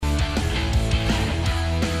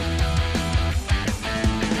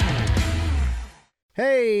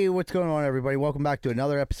Hey, what's going on, everybody? Welcome back to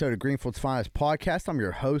another episode of Greenfield's Finest Podcast. I'm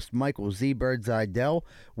your host, Michael Z. Birdside-Dell.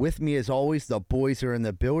 With me, as always, the boys are in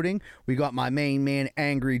the building. We got my main man,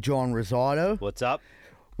 Angry John Rosado. What's up?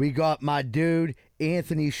 We got my dude,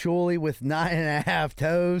 Anthony Shuley, with 9.5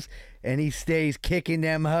 toes, and he stays kicking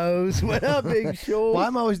them hoes. What up, Big Shuley? Well,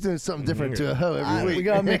 I'm always doing something different to a hoe every week. We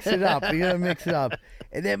got to mix it up.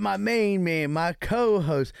 And then my main man, my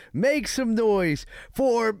co-host, make some noise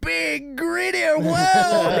for Big Gritty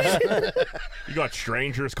Wells. You got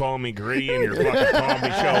strangers calling me Gritty in your fucking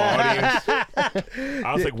comedy show audience.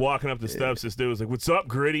 I was like walking up the steps. This dude was like, "What's up,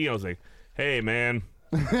 Gritty?" I was like, "Hey, man."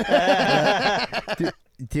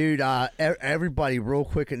 Dude, everybody, real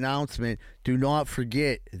quick announcement. Do not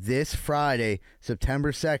forget, this Friday,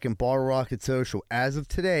 September 2nd, Bottle Rocket Social. As of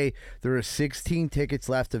today, there are 16 tickets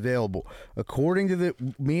left available. According to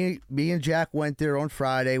me and Jack went there on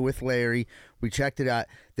Friday with Larry. We checked it out.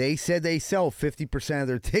 They said they sell 50% of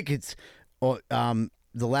their tickets the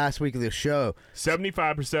last week of the show.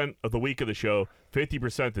 75% of the week of the show,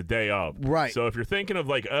 50% the day of. Right. So if you're thinking of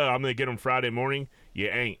like, I'm going to get them Friday morning, you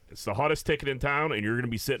ain't. It's the hottest ticket in town, and you're going to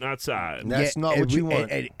be sitting outside. That's not what you want.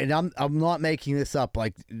 And I'm not making this up.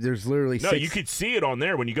 Like, there's literally you could see it on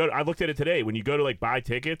there when you go. I looked at it today. When you go to like buy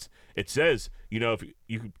tickets, it says, if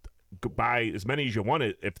you could buy as many as you want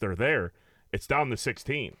if they're there. It's down to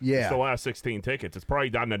 16. Yeah. It's the last 16 tickets. It's probably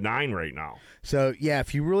down to 9 right now. So, yeah,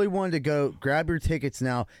 if you really wanted to go, grab your tickets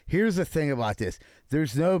now. Here's the thing about this.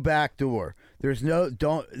 There's no back door. We're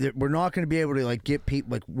not going to be able to, like, get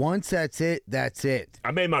people, like, once that's it, that's it.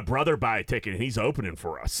 I made my brother buy a ticket, and he's opening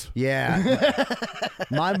for us. Yeah.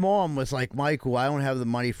 My mom was like, Michael, I don't have the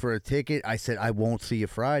money for a ticket. I said, I won't see you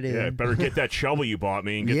Friday. Yeah, better get that shovel you bought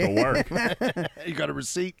me and get to work. You got a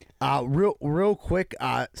receipt? Real quick,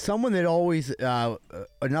 someone that always,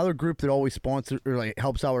 another group that always sponsors or like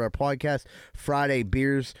helps out with our podcast, Friday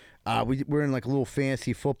Beers. We're in like a little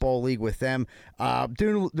fantasy football league with them.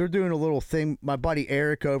 They're doing a little thing. My buddy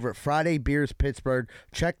Eric over at Friday Beers Pittsburgh.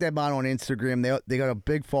 Check them out on Instagram. They got a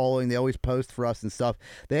big following. They always post for us and stuff.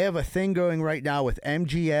 They have a thing going right now with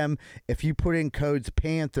MGM. If you put in codes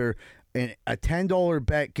Panther, and a $10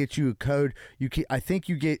 bet gets you a code. I think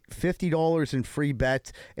you get $50 in free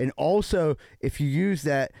bets. And also, if you use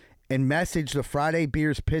that and message the Friday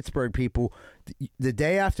Beers Pittsburgh people, the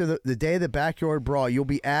day after the day of the Backyard Brawl, you'll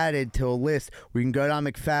be added to a list where you can go down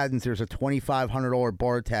McFadden's. There's a $2,500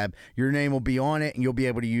 bar tab. Your name will be on it, and you'll be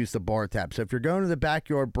able to use the bar tab. So if you're going to the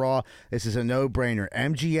Backyard Brawl, this is a no-brainer.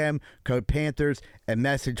 MGM, code Panthers, and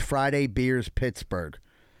message Friday Beers Pittsburgh.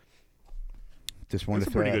 Just wanted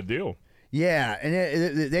That's to a pretty good deal. Yeah,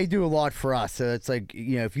 and they do a lot for us. So it's like,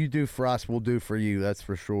 if you do for us, we'll do for you. That's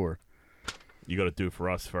for sure. You got to do for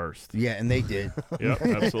us first. Yeah, and they did. Yep,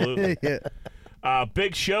 absolutely. Yeah.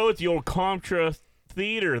 Big show at the old Contra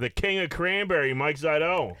Theater, the King of Cranberry, Mike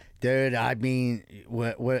Zido. Dude, I mean,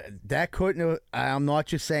 what that couldn't have, I'm not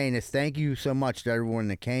just saying this. Thank you so much to everyone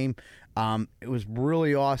that came. It was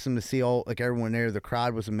really awesome to see everyone there. The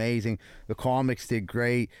crowd was amazing. The comics did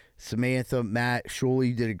great. Samantha, Matt,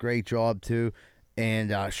 Shuley did a great job too.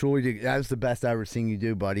 And Shuley that was the best I've ever seen you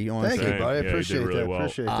do, buddy. Honestly. Thank you, buddy. I Yeah, appreciate really that. well.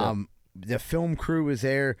 Appreciate that. The film crew was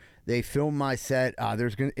there. They filmed my set.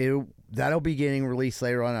 That'll be getting released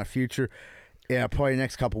later on in our future. Yeah, probably the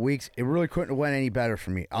next couple weeks. It really couldn't have went any better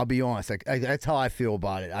for me. I'll be honest. That's how I feel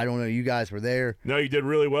about it. I don't know. You guys were there. No, you did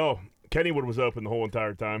really well. Kennywood was open the whole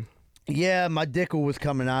entire time. Yeah, my dickle was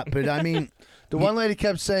coming out, but I mean, The one lady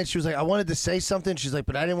kept saying, she was like, I wanted to say something. She's like,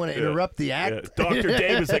 but I didn't want to interrupt the act. Yeah. Dr.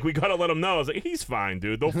 Dave was like, we got to let him know. I was like, he's fine,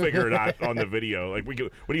 dude. They'll figure it out on the video. Like, what do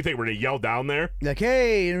you think? We're going to yell down there? like,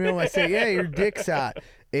 hey, and I say, yeah, your dick's out.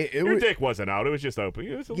 Your dick wasn't out. It was just open.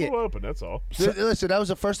 It was a little open, that's all. So, listen, that was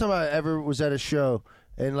the first time I ever was at a show.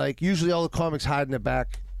 And, like, usually all the comics hide in the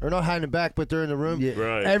back. Or not hiding back, but they're in the room. Yeah.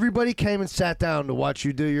 Right. Everybody came and sat down to watch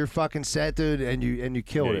you do your fucking set, dude, and you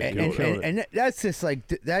killed it. And that's just like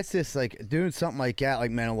doing something like that like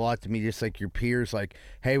meant a lot to me. Just like your peers, like,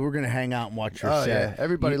 hey, we're gonna hang out and watch your set. Yeah,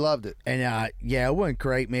 everybody loved it. And yeah, it went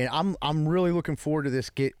great, man. I'm really looking forward to this.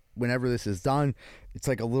 Whenever this is done,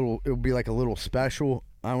 it'll be like a little special.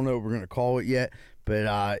 I don't know what we're gonna call it yet.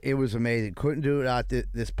 But it was amazing. Couldn't do it without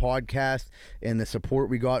this podcast and the support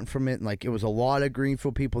we got from it. And like, it was a lot of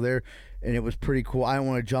Greenfield people there, and it was pretty cool. I don't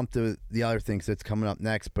want to jump to the other things that's coming up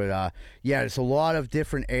next, but yeah, it's a lot of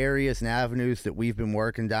different areas and avenues that we've been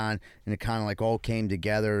working down, and it kind of like all came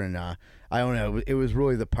together. And I don't know, it was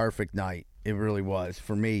really the perfect night. It really was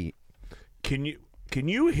for me. Can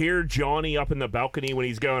you hear Johnny up in the balcony when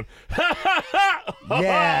he's going, ha, ha, ha?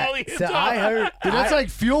 Yeah, so I heard. Dude, that's like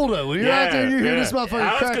fuel, though. When you're out there, you hear this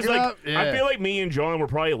motherfucker cracking up. I feel like me and John were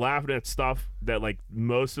probably laughing at stuff that like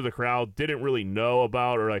most of the crowd didn't really know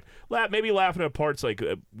about, or like maybe laughing at parts like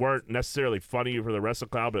weren't necessarily funny for the rest of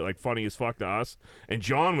the crowd, but like funny as fuck to us. And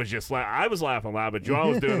John was just I was laughing loud, but John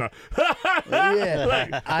was doing the Yeah.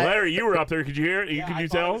 like, Larry, you were up there. Could you hear it? Could you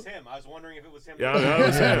tell? It was him. I was wondering if it was him. Yeah, that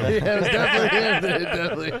was him. Yeah, it was definitely him.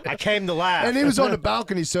 Definitely. I came to laugh. And he was on the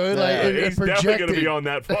balcony, so it, like it He's projected. definitely gonna be on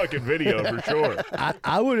that fucking video for sure.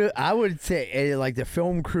 I would say like the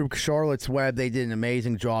film crew, Charlotte's Web, they did an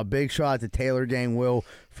amazing job. Big shout out to Taylor Gang Will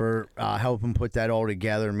for helping put that all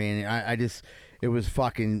together, man. I just it was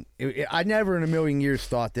fucking. I never in a million years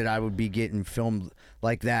thought that I would be getting filmed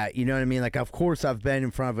like that. You know what I mean? Like, of course, I've been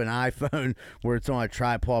in front of an iPhone where it's on a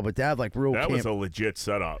tripod, but that like real. That was a legit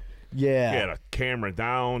setup. Yeah. You had a camera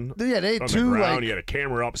down. Yeah, they had on two the ground. like You had a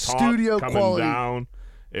camera up top, studio coming quality. down.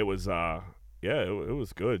 It was yeah, it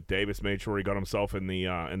was good. Davis made sure he got himself in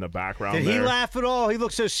the background. Did he there. laugh at all? He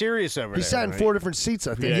looked so serious over he there. sat in 4 different seats,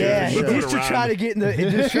 I think. Yeah, he he was used to around. try to get in the.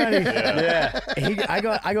 Just trying to, Yeah.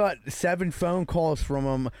 I got 7 phone calls from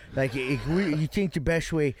him. Like, you think the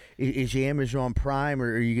best way is Amazon Prime,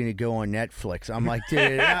 or are you gonna go on Netflix? I'm like,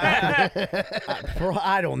 dude,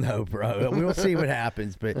 I don't know, bro. We'll see what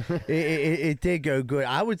happens, but it did go good.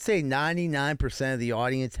 I would say 99% of the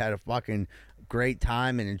audience had a fucking great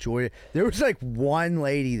time and enjoyed it. There was like one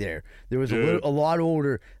lady there. There was a lot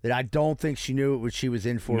older that I don't think she knew what she was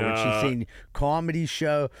in for when she seen comedy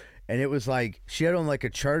show. And it was like she had on like a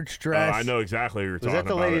church dress. I know exactly what you're Was talking that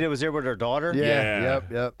the about. lady that was there with her daughter? Yeah.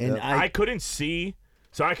 Yep. And I couldn't see,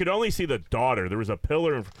 so I could only see the daughter. There was a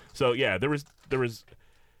pillar. So yeah, there was.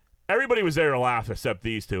 Everybody was there to laugh except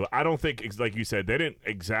these two. I don't think, like you said, they didn't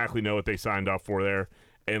exactly know what they signed up for there.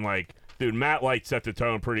 And like, dude, Matt Light set the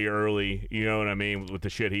tone pretty early. You know what I mean, with the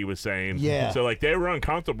shit he was saying. Yeah. So like, they were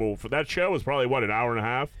uncomfortable. For that show was probably what, an hour and a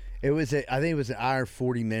half. I think it was an hour and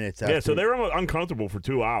 40 minutes. Yeah. So they were uncomfortable for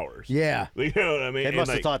 2 hours. Yeah. You know what I mean? They And, must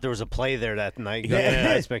have like, thought there was a play there that night. Yeah. Yeah,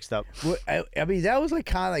 nights mixed up. Well, I mean, that was like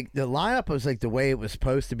kind of like the lineup was like the way it was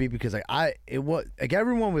supposed to be because like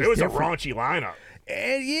everyone was. It was different. a raunchy lineup.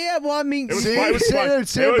 And yeah, well, I mean, It was See, fun. It was fun.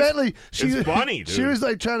 Sam It was- Bentley. it's funny, She dude. was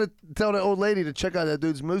like trying to tell the old lady to check out that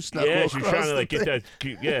dude's moose knuckle. Yeah, she was across trying to the like get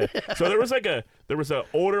thing. that. Yeah. So there was an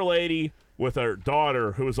older lady with her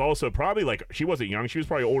daughter who was also probably like, she wasn't young. She was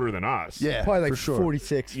probably older than us. Yeah, probably like for sure.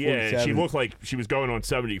 46, Yeah. 47. And she looked like she was going on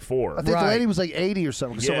 74. I think the Right. lady was like 80 or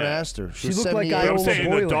something. 'Cause someone Yeah. asked her. She was looked like 78. But I'm Iola saying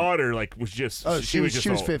Boylan. the daughter like was just. Oh, she was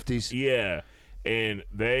just 50s. Yeah. And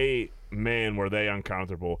man, were they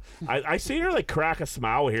uncomfortable. I seen her like crack a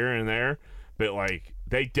smile here and there, but like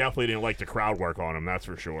they definitely didn't like the crowd work on them. That's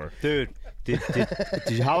for sure. Dude,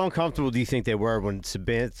 how uncomfortable do you think they were when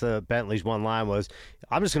Samantha Bentley's one line was,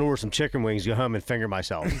 I'm just going to order some chicken wings, go home and finger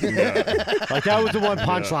myself? Like, that was the one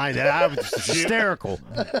punchline that I was just hysterical.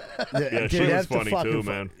 Yeah, she Dude, was that's the funny fucking too,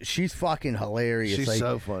 man. She's fucking hilarious. She's like,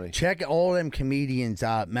 so funny. Check all them comedians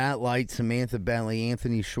out. Matt Light, Samantha Bentley,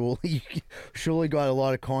 Anthony Shuley. Shuley got a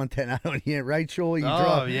lot of content out on here, right, Shuley? You Oh,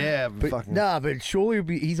 drop- yeah. But fucking- but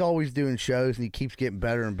Shuley, he's always doing shows and he keeps getting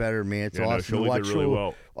better and better, man. It's Yeah, no, awesome to Shuley watch did really Shuley.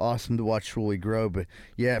 well. Awesome to watch Shuley grow. But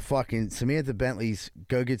yeah, fucking Samantha Bentley's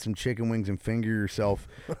 "Go Get Some Chicken Wings and Finger Yourself"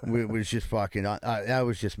 was just fucking. That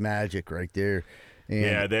was just magic right there. And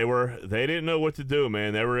Yeah, they didn't know what to do,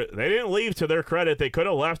 man. They didn't leave, to their credit. They could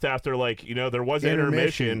have left after there was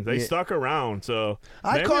intermission. They Yeah. stuck around. So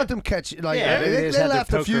I maybe- caught them catch like Yeah, they, they they just had their laughed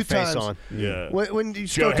a poker few face times. on. Yeah. When you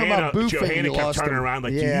start talking about boofing, Johanna you kept lost turning them. around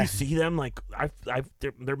like, Yeah. do you see them? Like,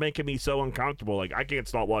 they're making me so uncomfortable. Like, I can't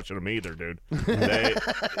stop watching them either, dude.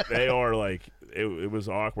 They are like, it was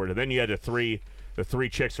awkward. And then you had the three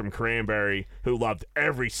chicks from Cranberry who loved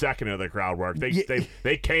every second of the crowd work.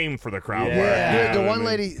 They came for the crowd Yeah. work. Yeah. you know The what I one mean?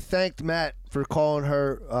 lady thanked Matt for calling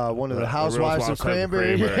her one of the The housewives of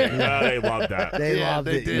Cranberry. Yeah, they loved that. They Yeah, loved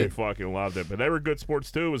they it. did. They fucking loved it. But they were good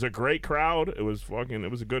sports too. It was a great crowd. It was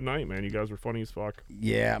a good night, man. You guys were funny as fuck.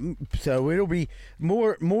 Yeah, so it'll be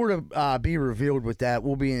more to be revealed with that.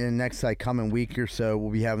 We'll be in the next coming week or so.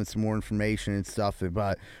 We'll be having some more information and stuff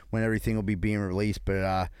about when everything will be being released.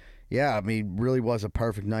 But yeah, I mean, really was a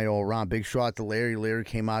perfect night all around. Big shout out to Larry. Larry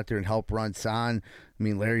came out there and helped run sign. I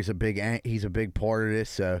mean, Larry's a big part of this.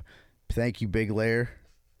 So thank you, Big Larry.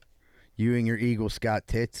 You and your Eagle Scott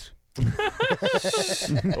tits.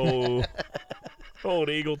 Oh, old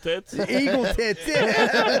Eagle Tits. Eagle tits.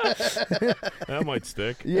 Yeah. That might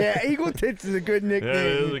stick. Yeah, Eagle tits is a good Yeah, it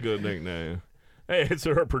is nickname. a good nickname. Hey, it's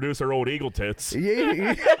our producer, old Eagle Tits.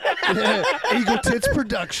 Yeah. Eagle Tits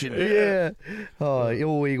Production. Yeah. Oh,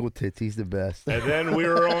 old Eagle Tits. He's the best. And then we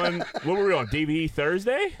were on, what were we on, DVE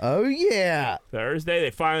Thursday? Oh, yeah. Thursday,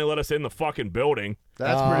 they finally let us in the fucking building.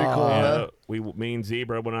 That's pretty cool. Yeah, Huh? me and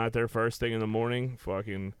Zebra went out there first thing in the morning.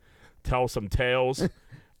 Fucking tell some tales.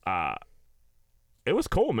 It was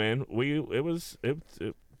cool, man. It was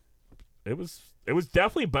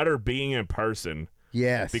definitely better being in person.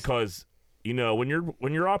 Yes. Because when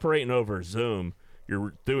you're operating over Zoom,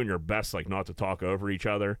 you're doing your best like not to talk over each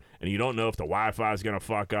other, and you don't know if the Wi-Fi is gonna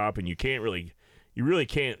fuck up, and you really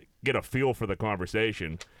can't get a feel for the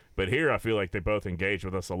conversation. But here, I feel like they both engaged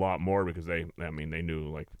with us a lot more because they knew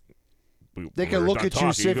like they can look at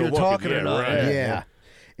you, see if you're talking or not. Right. Yeah.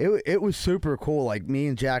 It was super cool. Like me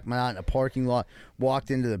and Jack went out in a parking lot, walked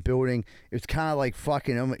into the building. It was kind of like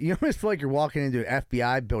fucking. You almost feel like you're walking into an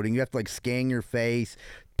FBI building. You have to like scan your face,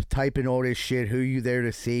 type in all this shit. Who you there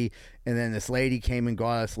to see? And then this lady came and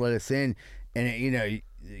got us, let us in, and you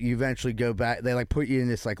eventually go back. They like put you in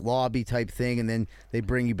this like lobby type thing, and then they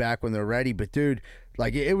bring you back when they're ready. But dude,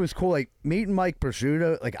 like it was cool. Like meeting Mike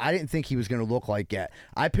Prosciutto. Like I didn't think he was gonna look like that.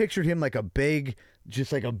 I pictured him like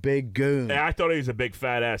just like a big goon. Yeah, I thought he was a big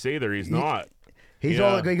fat ass either. He's not. He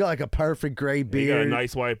got like a perfect gray beard. He got a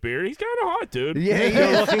nice white beard. He's kind of hot, dude. Yeah, He's a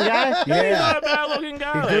good-looking guy. Yeah. He's not a bad-looking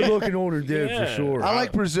guy. He's a good-looking older dude for sure. I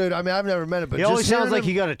like Prosciutto. I mean, I've never met him, but He just always sounds hearing like him-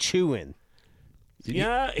 he got a chew in.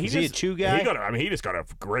 Yeah, Is he a chew guy? He just got a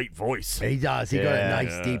great voice. He does. He got a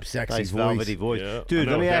nice, deep, sexy Nice voice. velvety voice. Yeah, Dude,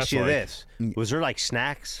 I let know me what ask you that's this. Was there like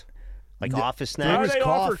snacks? Like office There No, snacks? was they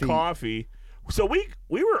offered coffee. coffee. So we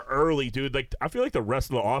were early, dude. Like I feel like the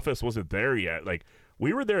rest of the office wasn't there yet. Like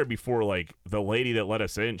we were there before like the lady that let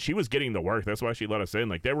us in. She was getting to work. That's why she let us in.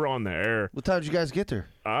 Like they were on the air. What time did you guys get there?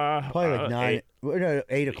 Probably like 9. No,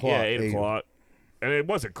 8 o'clock. Yeah, 8 o'clock. And it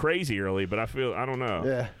wasn't crazy early, but I don't know.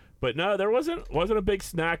 Yeah. But no, there wasn't a big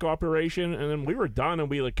snack operation, and then we were done, and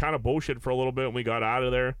we like kind of bullshit for a little bit, and we got out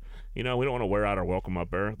of there. We don't want to wear out our welcome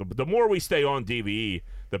up there. The more we stay on DVE,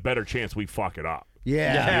 the better chance we fuck it up.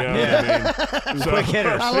 Yeah. You know what I mean? Quick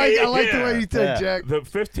hitters. I like the Yeah. way you think, Jack. The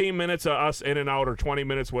 15 minutes of us in and out, or 20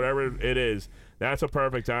 minutes, whatever it is, that's a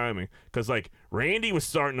perfect timing. Because, like, Randy was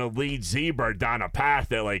starting to lead Z-Bird down a path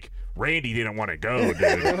that, like, Randy didn't want to go, dude. You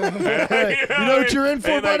know what you're in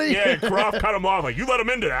for, and, like, buddy? Yeah, Croft cut him off. Like, you let him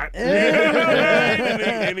into that.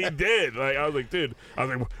 and he did. Like, I was like, dude. I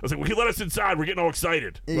was like, well, he let us inside. We're getting all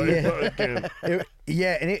excited. Like,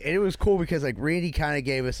 And it was cool because like Randy kind of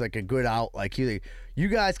gave us like a good out. Like he's like, you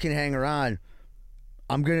guys can hang around.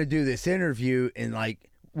 I'm gonna do this interview, and like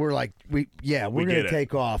we're gonna get it.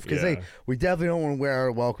 take off because Yeah. we definitely don't want to wear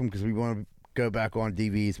our welcome because we want to go back on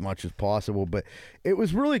DV as much as possible. But it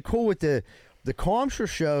was really cool with the Comstra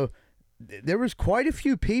show. There was quite a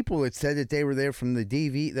few people that said that they were there from the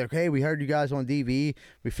DV. They're like, hey, we heard you guys on DV.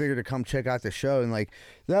 We figured to come check out the show, and like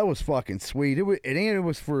that was fucking sweet. It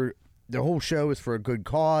was for. The whole show was for a good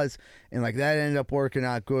cause, and like that ended up working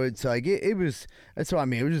out good. So like it was. That's what I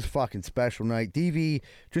mean. It was just a fucking special night. DV,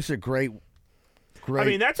 just a great. I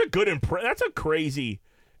mean, that's a good that's a crazy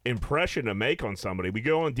impression to make on somebody. We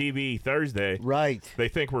go on DV Thursday. Right. They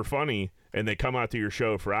think we're funny, and they come out to your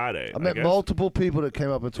show Friday. I met guess. multiple people that came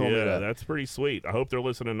up and told me Yeah, that. that's pretty sweet. I hope they're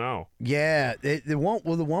listening now. Yeah. The one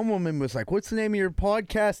woman was like, "What's the name of your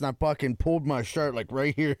podcast?" And I fucking pulled my shirt like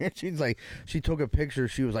right here. And she's like, she took a picture.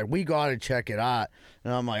 She was like, "We gotta check it out."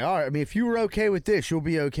 And I'm like, "All right. I mean, if you were okay with this, you'll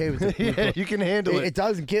be okay with it." Yeah, you can handle It it.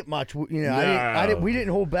 doesn't get much, I No. didn't. We didn't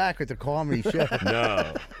hold back with the comedy show.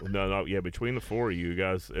 No. Yeah, between the four of you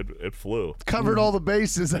guys, it flew. Covered all the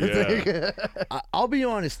bases, I Yeah. think. I'll be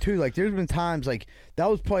honest too. Like, there's been times like that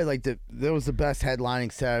was probably like that was the best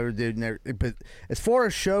headlining set I ever did. But as far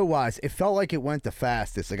as show wise, it felt like it went the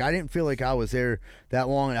fastest. Like I didn't feel like I was there that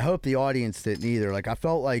long, and I hope the audience didn't either. Like I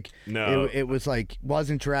felt like No. it was like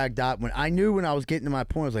wasn't dragged out. When I knew when I was getting to my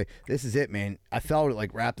point, I was like, this is it, man. I felt it.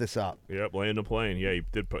 Like wrap this up. Yep, land the plane. Yeah, you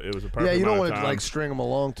did. It was a perfect. Yeah, you don't amount want of to time. like string them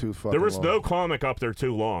along too fucking There was long. no comic up there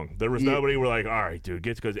too long. There was nobody. We're like, all right, dude,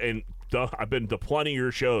 get because I've been to plenty of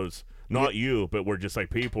your shows. Not you, but we're just like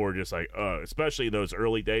people were just like, especially those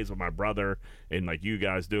early days with my brother and like you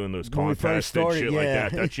guys doing those When we first contests and started, shit like yeah.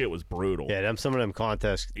 that. That shit was brutal. Yeah, some of them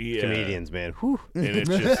contest Yeah. comedians, man. Whew. And it's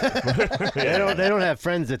just They don't have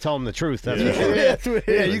friends that tell them the truth. That's for sure. That's what it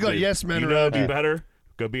Yeah, is. you got yes men you know, around be you. better.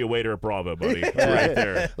 Go be a waiter at Bravo, buddy. It's right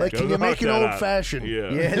there. Like, Go can you knock make it that out. old-fashioned?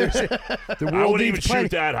 Yeah. Yeah, the I world wouldn't even needs plenty.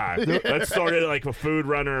 shoot that high. Let's start it like a food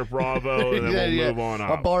runner at Bravo, and then we'll move on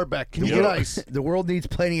A up. bar back. Can you Yeah. get ice? The world needs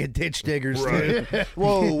plenty of ditch diggers. Right. Too.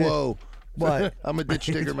 Whoa. What? I'm a ditch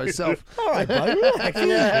digger myself. All right, buddy.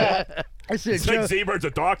 Relax. I said, It's like Joe, Z-Bird's a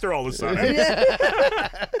doctor all of a sudden.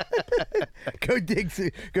 go dig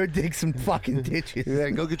some fucking ditches. Yeah,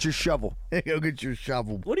 go get your shovel. Go get your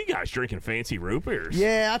shovel. What are you guys drinking? Fancy root beers?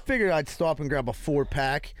 Yeah, I figured I'd stop and grab a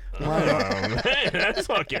 4-pack. Oh, man, that's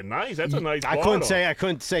fucking nice. That's a nice I bottle.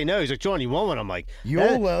 couldn't say no. He's like, John, you want one? I'm like,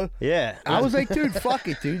 YOLO. yeah. I was like, dude, fuck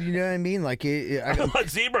it, dude. You know what I mean? Like, I thought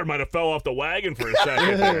Z-Bird might have fell off the wagon for a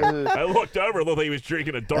second there. I looked over, looked like he was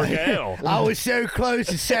drinking a dark ale. I was so close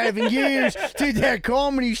to 7 years to that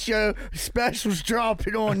comedy show. Specials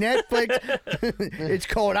dropping on Netflix. It's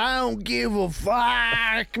called I Don't Give a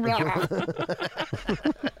Fuck.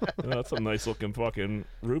 That's a nice looking fucking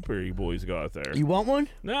root beer you boys got there. You want one?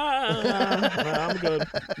 No, I'm good.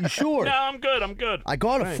 You sure? No, I'm good. I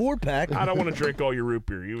got a Thanks. 4-pack. I don't want to drink all your root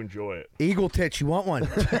beer. You enjoy it. Eagle Tits, you want one? I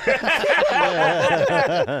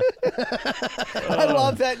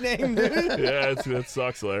love that name, dude. Yeah, that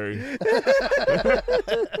sucks, Larry.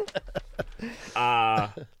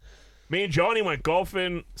 Me and Johnny went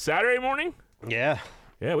golfing Saturday morning. Yeah.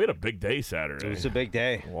 Yeah, we had a big day Saturday. It was a big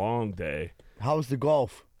day. Long day. How's the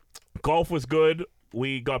golf? Golf was good.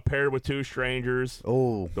 We got paired with 2 strangers.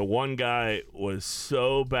 Oh. The one guy was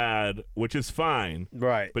so bad, which is fine,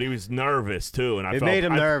 Right. but he was nervous too, and It made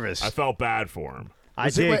him nervous. I felt bad for him. I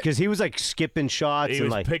did because he was like skipping shots He and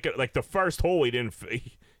was like picking like the first hole. He didn't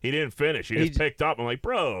finish. He just picked up. I'm like,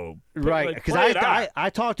 bro, right because I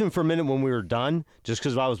talked to him for a minute when we were done, just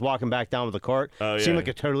because I was walking back down with the cart. Oh, Seemed yeah. like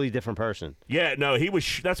a totally different person. Yeah, no, he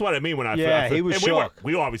was. That's what I mean when I. Yeah, he was and shocked.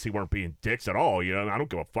 we obviously weren't being dicks at all. You know, I don't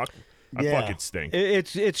give a fuck. I Yeah. fucking stink.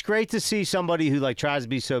 It's great to see somebody who like tries to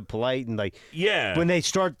be so polite and like Yeah. when they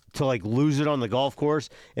start to like lose it on the golf course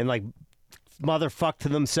and like motherfuck to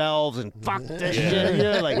themselves and fuck this shit. You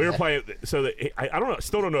know, like we were playing. So I don't know.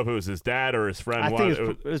 Still don't know if it was his dad or his friend. I think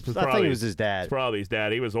it was his dad. It's probably his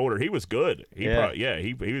dad. He was older. He was good. He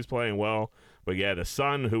was playing well. But yeah, the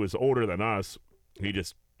son who was older than us, he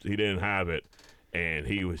didn't have it. And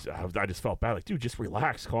I just felt bad. Like, dude, just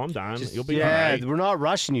relax, calm down. You'll be all right. We're not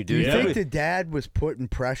rushing you, Do dude. you Yeah. think the dad was putting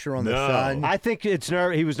pressure on the No. son? I think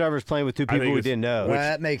he was nervous playing with 2 I think people we it's- didn't know. Well,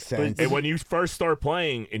 that makes sense. And when you first start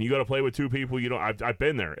playing and you got to play with 2 people, you don't. I've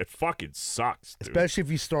been there. It fucking sucks, dude. Especially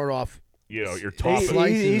if you start off. You know, you're top.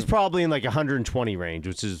 He's probably in like 120 range,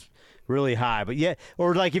 which is really high. But yeah,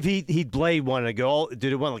 or like if he'd blade one and go,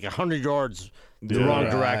 dude, it went like 100 yards the wrong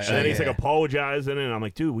direction. And then he's like apologizing, and I'm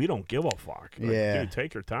like, dude, we don't give a fuck. Like, Yeah. dude,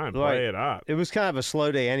 take your time, Right. play it up. It was kind of a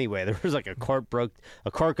slow day anyway. There was like a cart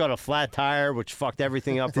got a flat tire, which fucked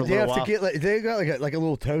everything up for Did a they little have while. to get they got like a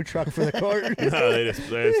little tow truck for the cart? No, they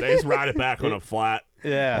just ride it back on a flat.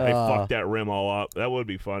 Yeah. They fucked that rim all up. That would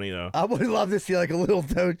be funny though. I would love to see like a little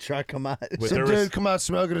tow truck come out. But Some there dude was come out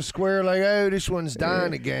smoking a square like, oh, this one's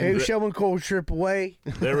dying again. Hey, someone called Trip Away.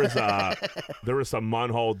 there was some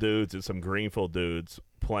Munhall dudes and some Greenfield dudes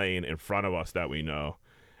playing in front of us that we know.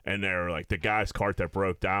 And they're like, the guy's cart that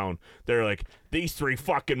broke down, they're like, these 3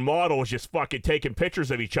 fucking models just fucking taking pictures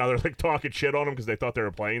of each other, like talking shit on them because they thought they were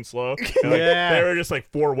playing slow. And, like, Yeah. They were just like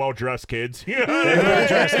 4 well-dressed kids. You know? They were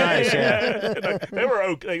dressed nice, yeah. Like, they were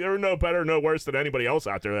okay. They were no better, no worse than anybody else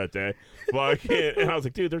out there that day. But and I was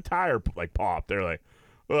like, dude, their tire like popped. They're like,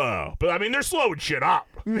 oh. But I mean, they're slowing shit up.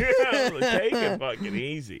 You know? Like, take it fucking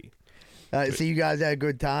easy. So you guys had a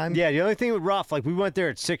good time? Yeah, the only thing was rough, like we went there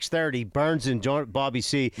at 6:30. Burns and Bobby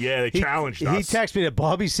C. Yeah, they challenged He us. texted me that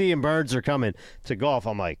Bobby C. and Burns are coming to golf.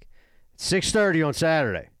 I'm like, 6:30 on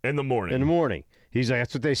Saturday In the morning. in the morning. He's like,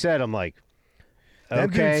 that's what they said. I'm like, Them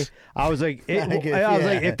okay. dudes- I was like, I guess, I was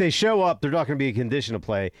like, yeah. if they show up, they're not going to be a condition to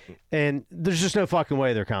play, and there's just no fucking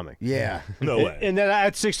way they're coming. Yeah. No way. And then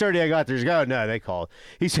at 6:30, I got there. He's like, oh, no, they called.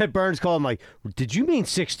 He said, Burns called him like, did you mean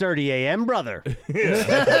 6:30 a.m., brother?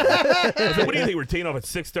 I was like, what do you think? We're teeing off at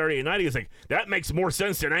 6:30 at night? He was like, that makes more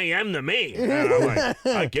sense than AM to me. And I'm like,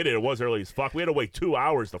 I get it. It was early as fuck. We had to wait 2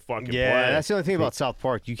 hours to fucking Yeah, play. that's the only thing about South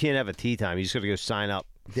Park. You can't have a tea time. You just got to go sign up.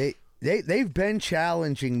 They've been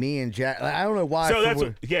challenging me and Jack. I don't know why. So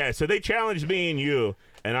that's so they challenged me and you,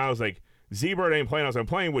 and I was like, Z-Bird ain't playing. I was like, I'm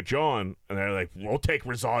playing with John, and they're like, we'll take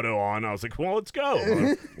Rosado on. I was like, well, let's go.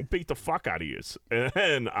 We'll beat the fuck out of you. And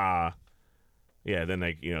then, yeah, then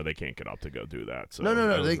they can't get up to go do that. So No.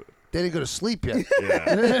 that was- They didn't go to sleep yet.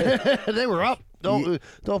 yeah, They were up. Don't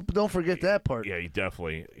forget that part. yeah, you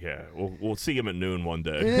definitely, yeah. We'll see him at noon one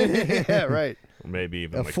day, Yeah, right. maybe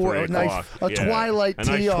even A like 4 3 nice- o'clock. a Yeah. twilight a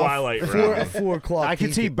nice tee off. twilight 4 round 4 o'clock. I could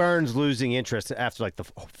tee see to- Burns losing interest after like the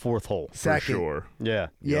 4th hole. for second. sure. Yeah.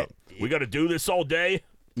 Yeah. Yep. We got to do this all day.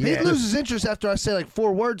 He Yeah. loses interest after I say like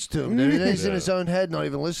 4 words to him. Dude. He's in his own head, not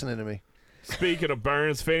even listening to me. Speaking of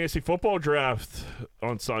Burns, fantasy football draft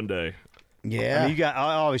on Sunday. I Yeah. mean,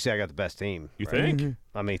 obviously I got the best team. You right? think?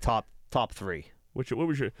 I mean, top top 3. What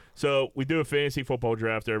was your? So we do a fantasy football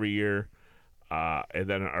draft every year, and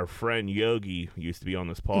then our friend Yogi, who used to be on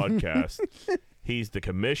this podcast, he's the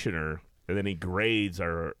commissioner, and then he grades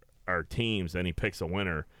our teams, then he picks a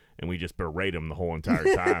winner, and we just berate him the whole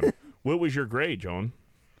entire time. What was your grade, John?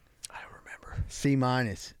 I don't remember. C-.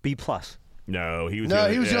 B+. No, he was. No,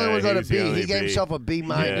 he was the only one who got a B. only He gave himself a B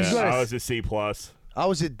minus. Yeah, I was a C+. I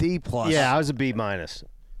was a D plus. Yeah, I was a B-.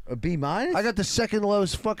 A B-? I got the second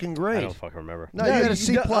lowest fucking I grade. don't fucking remember. No, you got a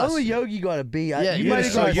C plus. Only Yogi got a B. Yeah, you you might got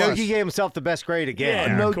have a got C a plus. Yogi gave himself the best grade again.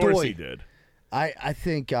 Yeah, no of course doy. he did. I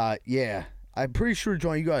think, yeah. I'm pretty sure,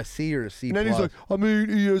 John, you got a C or a C+. And then he's like, I mean,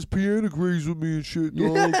 ESPN agrees with me and shit,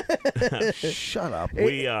 dog. Shut up.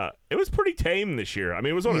 It was pretty tame this year. I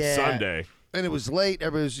mean, it was on a Yeah. Sunday. And it was late.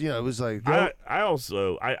 Everybody was, it was like, I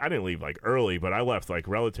also I didn't leave like early, but I left like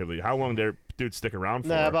relatively. How long did dude stick around for?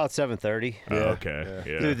 Nah, about 7:30. Oh, okay.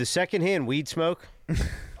 Yeah. Dude, the secondhand weed smoke.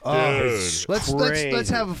 oh, Dude. let's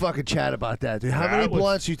have a fucking chat about that, dude. How That many was-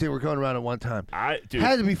 blunts do you think were going around at one time? Dude,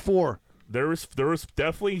 Had to be 4. there was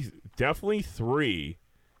definitely 3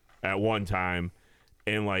 at one time,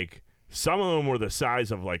 and like some of them were the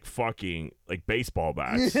size of like fucking like baseball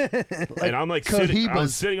bats. And I'm like Cohibas.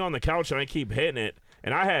 sitting on the couch and I keep hitting it,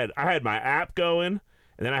 and I had my app going,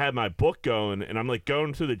 and then I had my book going, and I'm like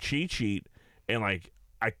going through the cheat sheet, and like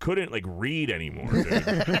I couldn't like read anymore, dude.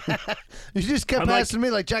 You just kept I'm like- passing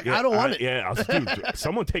me like, Jack, I don't want it. Yeah, I was like, dude,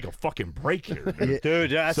 someone take a fucking break here, dude.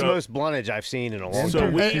 Dude, that's So- the most bluntage I've seen in a long So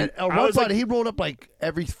time. we- And I one was part, like- he rolled up like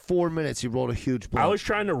every 4 minutes. He rolled a huge blunt. I was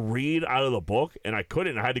trying to read out of the book, and I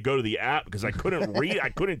couldn't. I had to go to the app because I couldn't read. I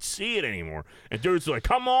couldn't see it anymore. And dude's like,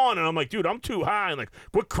 "Come on!" And I'm like, "Dude, I'm too high." And like,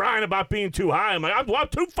 quit crying about being too high. I'm like, I'm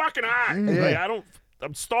too fucking high. Like,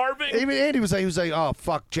 I'm starving. Even Andy was like, oh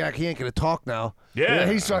fuck, Jack, he ain't gonna talk now.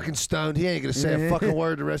 Yeah. He's fucking stoned. He ain't gonna say a fucking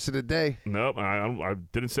word the rest of the day. Nope, I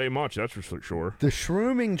didn't say much. That's for sure. The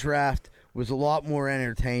shrooming draft was a lot more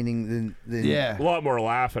entertaining than Yeah. A lot more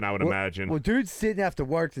laughing, I would imagine. Well, dudes sitting after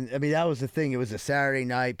work, and I mean that was the thing. It was a Saturday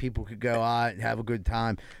night; people could go out and have a good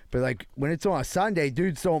time. But like when it's on a Sunday,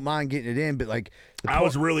 dudes don't mind getting it in. But like, I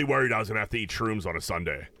was really worried I was gonna have to eat shrooms on a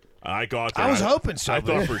Sunday. I got there. I was hoping so, I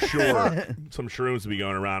but- thought for sure some shrooms would be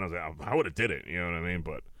going around. I was like, I would have did it. You know what I mean?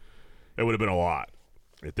 But it would have been a lot.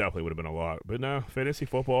 It definitely would have been a lot. But no, fantasy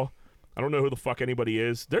football. I don't know who the fuck anybody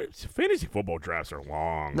is. Fantasy football drafts are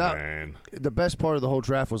long, No. man. The best part of the whole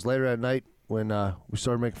draft was later at night when we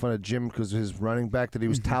started making fun of Jim because of his running back that he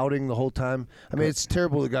was touting the whole time. I mean, it's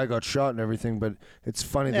terrible the guy got shot and everything, but it's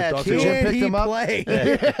funny that Dr. Jim can picked he him up. play?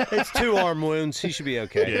 It's 2 arm wounds. He should be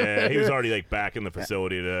okay. Yeah, he was already like back in the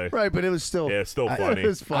facility today. Right, but it was still, Yeah, it's still it funny.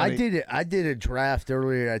 was funny. I did a draft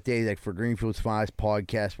earlier that day, like for Greenfield's Finest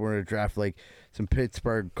podcast. We're gonna draft like some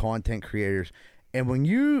Pittsburgh content creators, and when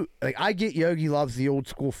you like, I get Yogi loves the old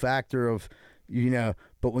school factor of,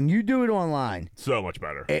 but when you do it online, So much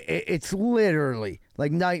better. it's literally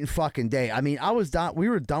like night and fucking day. I mean, I was done. We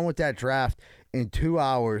were done with that draft in 2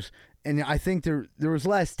 hours, and I think there was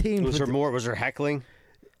less teams. Was but there more? Was there heckling?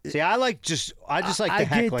 See, I just like the I get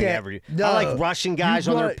heckling that. every. No, I like rushing guys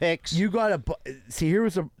you on their gotta- picks. You got to see. Here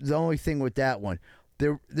was the only thing with that one.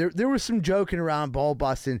 There was some joking around, ball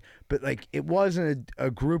busting, but like it wasn't a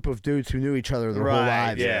group of dudes who knew each other their whole Right,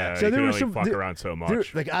 lives. Yeah, so you there can was only some fuck around so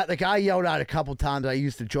much. I yelled out a couple times. I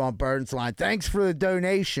used the John Burns line. Thanks for the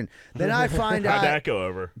donation. Then I find How'd out that go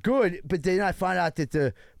over? good, but then I find out that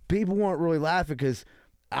the people weren't really laughing because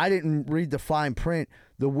I didn't read the fine print.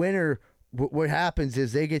 The winner, what happens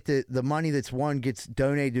is they get the money that's won gets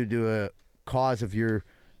donated to a cause of your.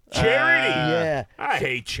 Charity. Yeah. I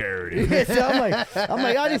hate charity. Yeah, so I'm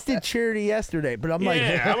like, I just did charity yesterday, but I'm like,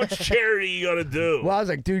 Yeah, how much charity you gotta do? well, I was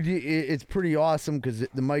like, dude, it's pretty awesome because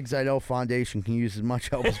the Mike Zidell Foundation can use as much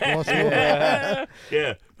help as possible.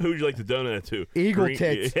 Yeah, who would you like to donate it to? Eagle Green-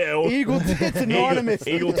 Tits. Yeah, well, Eagle Tits Anonymous.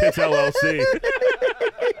 Eagle Tits LLC.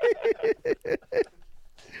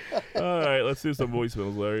 All right, let's do some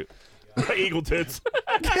voicemails, Larry. Eagle Tits.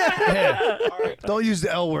 Don't use the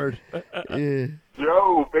L word. Yeah.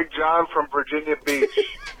 Yo, Big John from Virginia Beach.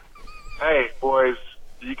 Hey, boys,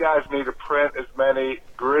 you guys need to print as many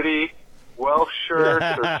Gritty Welsh shirts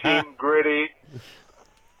or Team Gritty. You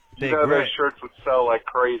Big know Grit. those shirts would sell like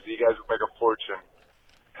crazy. You guys would make a fortune.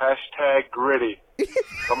 Hashtag Gritty.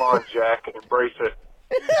 Come on, Jack, embrace it.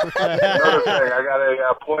 Another thing, I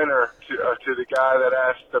got a pointer to the guy that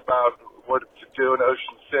asked about what to do in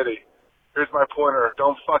Ocean City. Here's my pointer.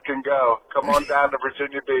 Don't fucking go. Come on down to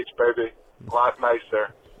Virginia Beach, baby. A lot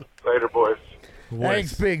nicer. Later, boys.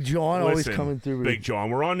 Thanks, Big John. Always Listen, coming through. Big John,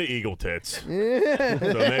 we're on to Eagle Tits. So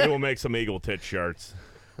maybe we'll make some Eagle Tit shirts.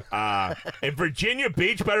 And Virginia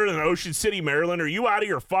Beach better than Ocean City, Maryland? Are you out of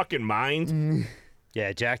your fucking mind?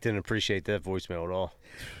 Yeah, Jack didn't appreciate that voicemail at all.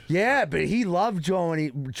 Yeah, but he loved John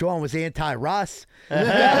when John was anti-Russ.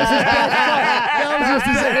 That was just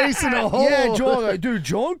his ace in a hole. Yeah, John, like, dude,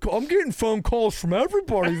 John, I'm getting phone calls from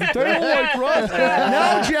everybody that they don't like Russ.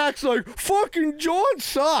 Now Jack's like, fucking John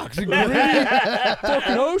sucks. Really?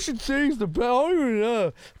 Fucking Ocean City's the best. I don't even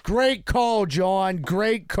know. Great call, John.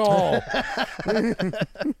 Great call.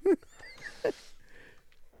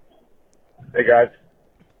 Hey guys,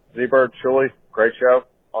 Z-Bird, Shuley, great show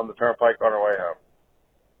on the Turnpike on our way home.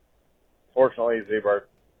 Fortunately, Z-Bird,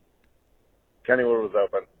 Kennywood was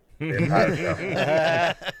open the entire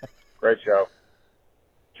show. Great show.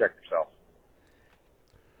 Check yourself.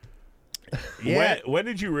 Yeah. When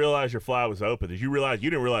did you realize your fly was open? Did you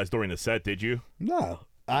didn't realize during the set, did you? No.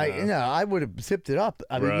 I would have zipped it up.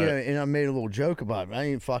 I mean, Right. you know, and I made a little joke about it. I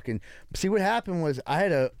didn't fucking see what happened was I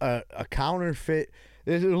had a counterfeit.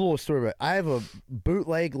 There's a little story about it. I have a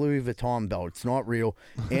bootleg Louis Vuitton belt. It's not real,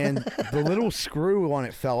 and the little screw on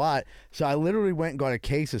it fell out. So I literally went and got a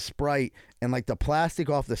case of Sprite, and like the plastic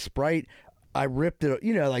off the Sprite, I ripped it.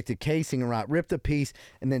 You know, like the casing around, ripped a piece,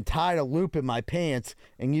 and then tied a loop in my pants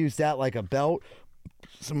and used that like a belt.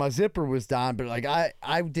 So my zipper was down, but like I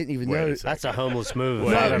didn't even Wait a know. second. That's a homeless move.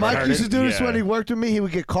 Well, if I've No, ever Mike heard used it. to do this Yeah. when he worked with me. He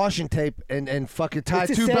would get caution tape and fucking tie It's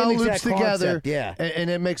the two same belt loops exact together. concept, yeah.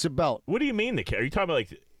 And it makes a belt. What do you mean are you talking about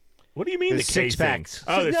like? What do you mean The the six casing? packs.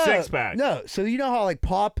 Oh, the no, 6-pack. No, so you know how like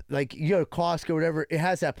pop, like you go to Costco, whatever, it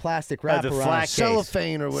has that plastic wrap the around. flat it. case.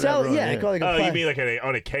 Cellophane or whatever. Yeah, they call it like a Oh, you pla- mean like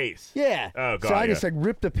on a case? Yeah. Oh, so God, I just yeah. like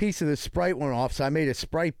ripped a piece of the Sprite one off, so I made a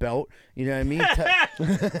Sprite belt. You know what I mean?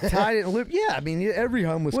 Tied it and loop. Yeah, I mean every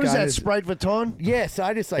homeless What is guy. that, does- Sprite Vuitton? Yeah, so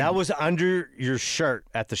I just like That was under your shirt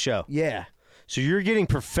at the show. yeah. So you're getting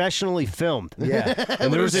professionally filmed. Yeah.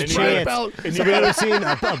 And there was a And you got a chance belt. somebody would have seen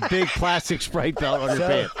a big plastic Sprite belt on your So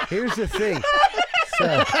pants. here's the thing.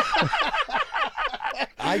 So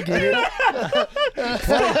I get it.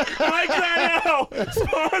 Mike Donnell,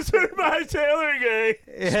 sponsored by Taylor Gang.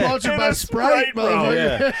 Sponsored And by a Sprite, bro.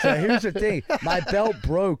 motherfucker. So here's the thing. My belt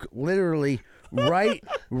broke literally right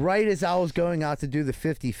as I was going out to do the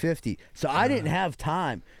 50-50. So I didn't have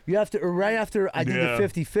time. You have to right after I did Yeah. the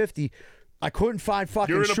 50-50, I couldn't find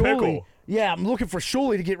fucking You're in a Shuley. pickle. Yeah, I'm looking for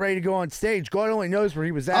Shuley to get ready to go on stage. God only knows where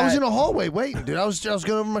he was at. I was in a hallway waiting, dude. I was going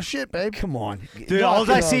over my shit, babe. Come on. Dude, Knock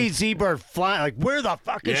all I it see off. is Z-Bird flying. Like, where the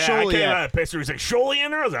fuck is Yeah, I Shuley came at? out of the picture. He's like, Shuley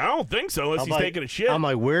in there? I was like, I don't think so, unless he's like- taking a shit. I'm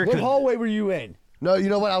like, where What could... hallway were you in? No, you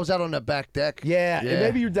know what? I was out on that back deck. Yeah, and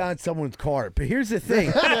maybe you're down someone's cart. But here's the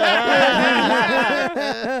thing.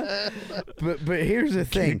 but here's the you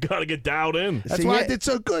thing. gotta get dialed in. That's See, why yeah. I did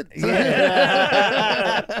so good.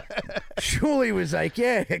 Shuley was like,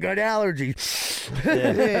 yeah, I got allergies.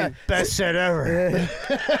 Best set ever.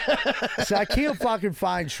 So I can't fucking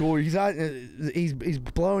find Shuley. He's out. He's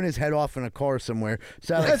blowing his head off in a car somewhere.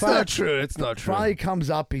 So I like, That's finally- not true. It's not true. Finally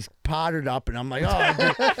comes up, he's powdered up, and I'm like,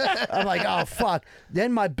 oh fuck.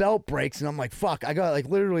 Then my belt breaks, and I'm like, fuck. I got like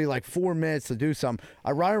literally like 4 minutes to do something.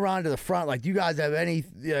 I run around to the front, like, do you guys have any?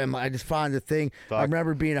 I just find the thing. I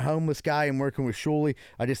remember being a homeless guy and working with Shuley.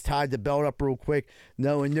 I just tied the belt up real quick.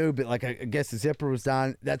 No one knew, but like I guess the zipper was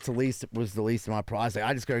down. That's the least of my process.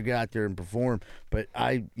 I just gotta get out there and perform. But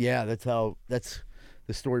that's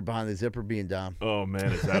the story behind the zipper being down. Oh,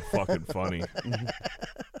 man, is that fucking funny.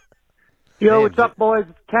 Yo, what's up, boys?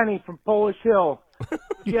 It's Kenny from Polish Hill.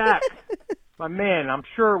 Jack, my man, I'm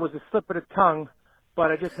sure it was a slip of the tongue,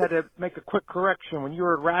 but I just had to make a quick correction. When you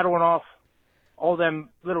were rattling off all them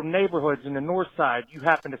little neighborhoods in the north side, you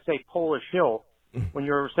happened to say Polish Hill when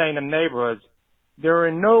you were saying them neighborhoods. There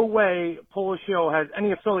in no way Polish Hill has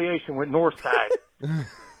any affiliation with north side.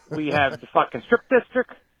 We have the fucking strip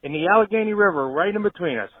district and the Allegheny River right in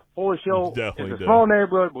between us. Polish Hill Definitely is do. a small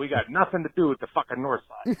neighborhood, but we got nothing to do with the fucking north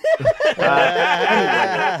side.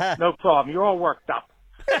 Anyway, no problem. You're all worked up.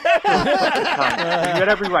 You got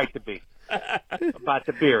every right to be about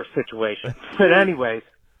the beer situation. But anyways,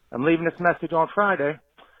 I'm leaving this message on Friday.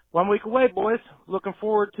 1 week away, boys. Looking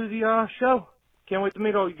forward to the show. Can't wait to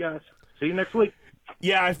meet all you guys. See you next week.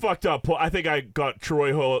 Yeah, I fucked up. I think I got Troy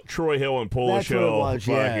Hill and Polish That's what it Hill was,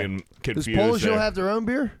 yeah. fucking confused. Does Polish Hill there. have their own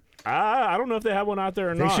beer? I don't know if they have one out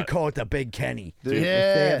there or They not. should call it the Big Kenny. Yeah. If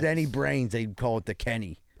they have any brains, they'd call it the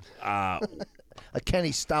Kenny. A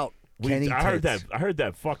Kenny Stout. Kenny I heard that. tits. I heard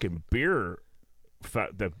that fucking beer.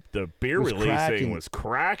 The beer Was releasing cracking. was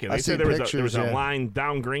cracking. They I said seen there was pictures, a yeah. line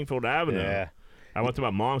down Greenfield Avenue. Yeah. I went to my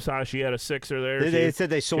mom's house. She had a sixer there. They She- said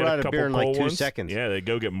they she sold had a out of couple beer in like cold 2 ones. seconds. Yeah, they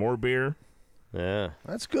go get more beer. Yeah.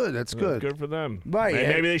 That's good. That's good. Good for them. Right, Maybe,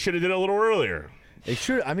 yeah. maybe they should have did it a little earlier. They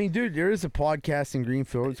should. I mean, dude, there is a podcast in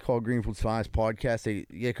Greenfield. It's called Greenfield's Finest Podcast.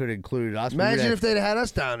 They could have included us. Imagine if they'd had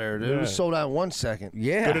us down there. It Yeah. was sold out in 1 second.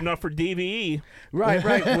 Yeah. Good enough for DVE. Right.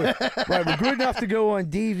 We're good enough to go on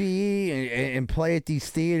DVE and play at these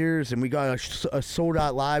theaters, and we got a sold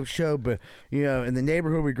out live show. But in the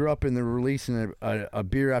neighborhood we grew up in, they're releasing a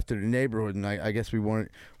beer after the neighborhood, and I guess we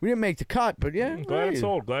didn't make the cut. But yeah, Glad it's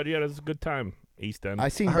sold. Glad you had a good time. East End. I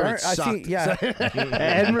seen. heard it sucked.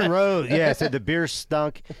 Edmund Rose, said the beer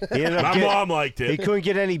stunk. He ended up My mom liked He it. couldn't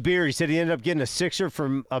get any beer. He said he ended up getting a sixer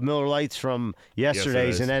from Miller Lights from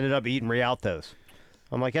yesterday's and ended up eating Rialto's.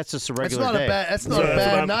 I'm like, that's just a That's regular not day. a bad. That's not a That's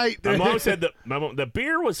bad what night. My mom said the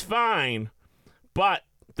beer was fine, but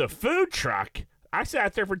the food truck. I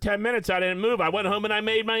sat there for 10 minutes. I didn't move. I went home and I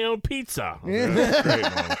made my own pizza. I was like, "That's great,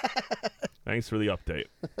 Mom." Thanks for the update.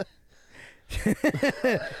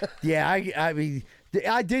 Yeah, I mean,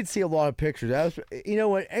 I did see a lot of pictures. I was,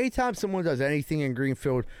 what? Anytime someone does anything in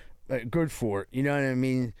Greenfield, good for it. You know what I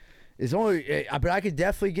mean? It's only, but I could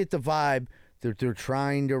definitely get the vibe that they're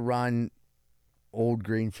trying to run old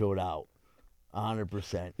Greenfield out,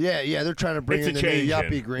 100%. Yeah, they're trying to bring It's in a the new change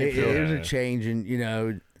yuppie in. Greenfield. There's a change, and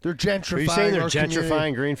They're gentrifying. Are you saying they're our community.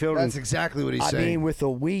 gentrifying Greenfield? That's exactly what he's I saying. mean, with the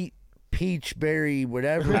wheat, peach, berry,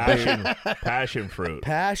 whatever. Passion fruit.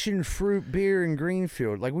 Passion fruit beer in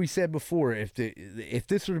Greenfield. Like we said before, if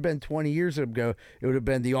this would have been 20 years ago, it would have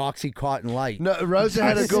been the Oxycontin Light. No, Rosa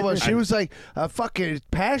had a good one. She was like, fucking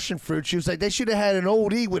passion fruit. She was like, they should have had an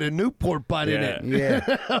Old E with a Newport butt in it. Yeah.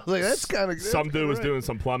 I was like, that's kind of Some dude was doing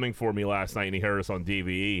some plumbing for me last night, and he heard us on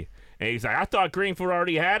DVE. And he's like, I thought Greenfield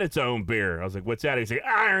already had its own beer. I was like, what's that? He's like,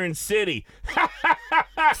 Iron City.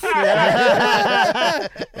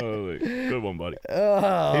 Oh, good one, buddy. He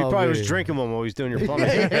probably was man. drinking one while he was doing your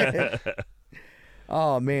plumbing.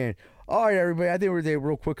 Oh, man. All right, everybody. I think we're going to take a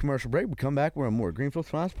real quick commercial break. We come back. We're on more Greenfield's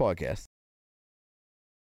Finest Podcast.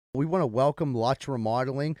 We want to welcome Lutz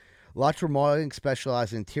Remodeling. Lutz Remodeling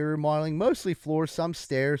specializes in interior modeling, mostly floors, some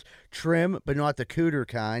stairs, trim, but not the cooter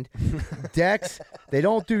kind. Decks, they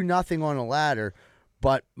don't do nothing on a ladder,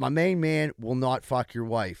 but my main man will not fuck your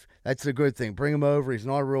wife. That's a good thing. Bring him over. He's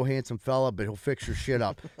not a real handsome fella, but he'll fix your shit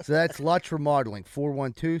up. So that's Lutz Remodeling,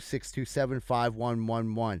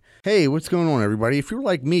 412-627-5111. Hey, what's going on, everybody? If you're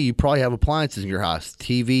like me, you probably have appliances in your house.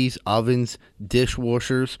 TVs, ovens,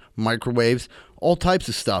 dishwashers, microwaves, all types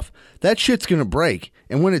of stuff. That shit's going to break.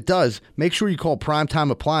 And when it does, make sure you call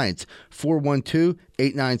Primetime Appliance,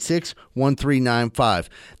 412-896-1395.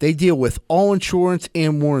 They deal with all insurance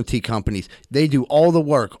and warranty companies. They do all the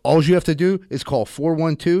work. All you have to do is call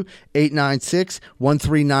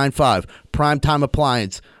 412-896-1395. Primetime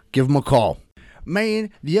Appliance. Give them a call. Man,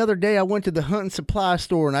 the other day I went to the hunting supply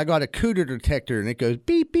store and I got a cooter detector and it goes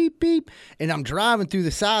beep, beep, beep. And I'm driving through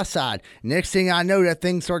the south side. Next thing I know, that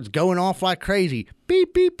thing starts going off like crazy.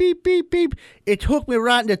 Beep, beep, beep, beep, beep. It took me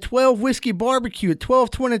right into 12 Whiskey Barbecue at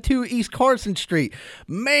 1222 East Carson Street.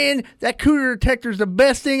 Man, that cooter detector is the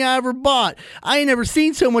best thing I ever bought. I ain't never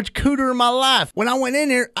seen so much cooter in my life. When I went in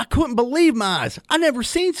there, I couldn't believe my eyes. I never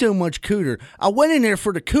seen so much cooter. I went in there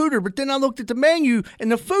for the cooter, but then I looked at the menu and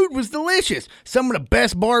the food was delicious. Some of the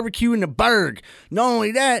best barbecue in the burg. Not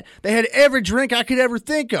only that, they had every drink I could ever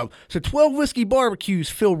think of. So 12 Whiskey Barbecues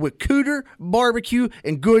filled with cooter, barbecue,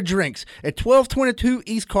 and good drinks at 1222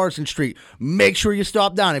 East Carson Street. Make sure you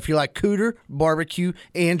stop down if you like cooter, barbecue,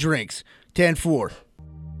 and drinks. 10-4.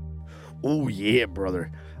 Oh, yeah,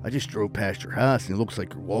 brother. I just drove past your house and it looks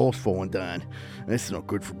like your wall's falling down. That's not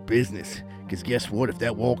good for business. Because guess what? If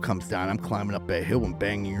that wall comes down, I'm climbing up that hill and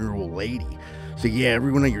banging your old lady. So yeah,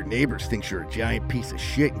 every one of your neighbors thinks you're a giant piece of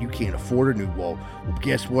shit and you can't afford a new wall. Well,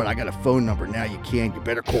 guess what? I got a phone number now you can. You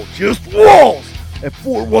better call Just Walls at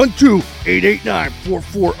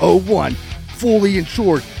 412-889-4401. Fully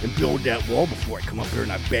insured, and build that wall before I come up here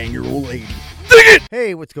and I bang your old lady.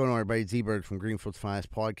 Hey, what's going on, everybody? It's Z-Bird from Greenfield's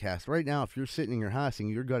Finest Podcast. Right now, if you're sitting in your house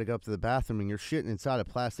and you're going to go up to the bathroom and you're shitting inside a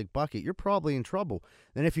plastic bucket, you're probably in trouble.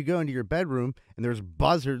 Then if you go into your bedroom and there's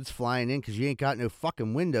buzzards flying in because you ain't got no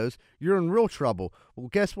fucking windows, you're in real trouble. Well,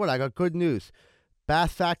 guess what? I got good news.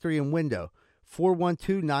 Bath Factory and Window,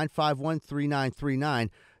 412-951-3939.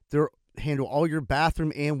 They handle all your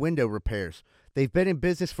bathroom and window repairs. They've been in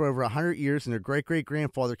business for over 100 years, and their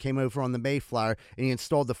great-great-grandfather came over on the Mayflower, and he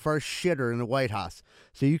installed the first shitter in the White House.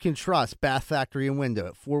 So you can trust Bath Factory and Window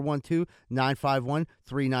at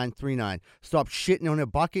 412-951-3939. Stop shitting on a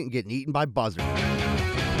bucket and getting eaten by buzzards. Hey,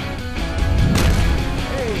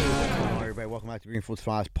 what's going on, everybody? Welcome back to Greenfield's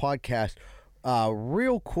Finest Podcast.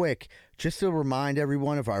 Real quick, just to remind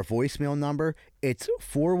everyone of our voicemail number, it's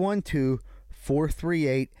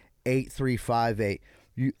 412-438-8358.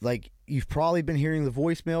 You've probably been hearing the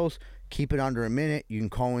voicemails. Keep it under a minute. You can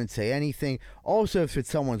call in and say anything. Also, if it's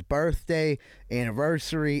someone's birthday,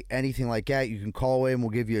 anniversary, anything like that, you can call in. We'll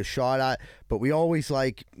give you a shot at. But we always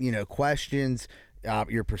like, questions,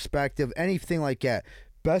 your perspective, anything like that.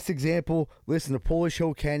 Best example, listen to Polish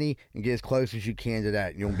Hill Kenny and get as close as you can to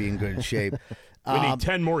that, and you'll be in good shape. We need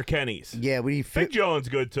 10 more Kennys. Yeah, we need Big John's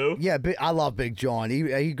good too. Yeah, I love Big John.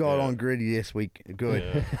 He got on Gritty this week.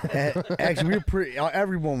 Good. Actually, we were pretty.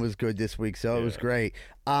 Everyone was good this week, so it was great.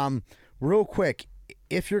 Real quick,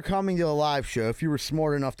 if you're coming to the live show, if you were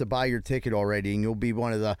smart enough to buy your ticket already, and you'll be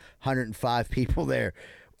one of the 105 people there,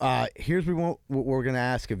 here's what we're going to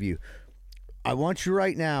ask of you. I want you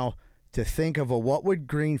right now to think of what would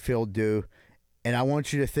Greenfield do, and I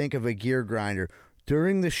want you to think of a gear grinder.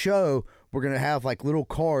 During the show, we're going to have like little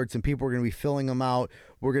cards, and people are going to be filling them out.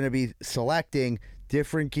 We're going to be selecting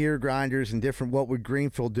different gear grinders and different what would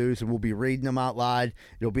Greenfield do, and we'll be reading them out loud.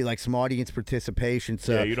 It'll be like some audience participation.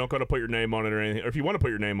 So yeah, you don't got to put your name on it or anything. Or if you want to put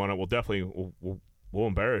your name on it, we'll definitely we'll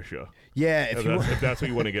embarrass you. Yeah, if that's what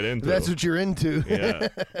you want to get into. That's what you're into. Yeah,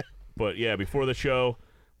 but yeah, before the show,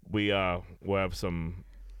 we'll have some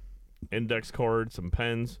index cards, some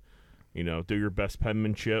pens. Do your best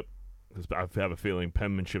penmanship. Because I have a feeling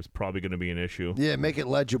penmanship's probably going to be an issue. Yeah, make it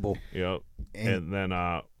legible. And then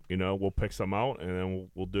we'll pick some out, and then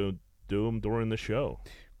we'll do them during the show.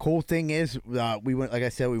 Cool thing is, we went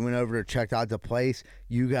over to check out the place.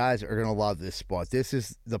 You guys are gonna love this spot. This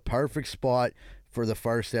is the perfect spot for the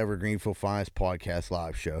first ever Greenfield Finest podcast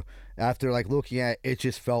live show. After looking at it,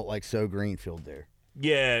 just felt like so Greenfield there.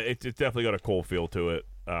 Yeah, it's definitely got a cool feel to it.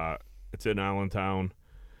 It's in Allentown,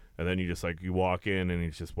 and then you just you walk in, and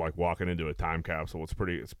it's just like walking into a time capsule. It's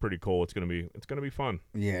pretty cool. It's gonna be fun.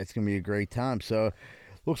 Yeah, it's gonna be a great time. So.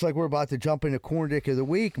 Looks like we're about to jump into Corn Dick of the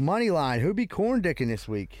Week. Moneyline, who'd be Corn Dicking this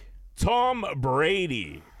week? Tom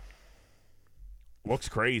Brady. Looks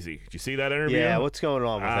crazy. Did you see that interview? Yeah, what's going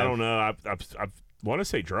on with him? I don't know. I want to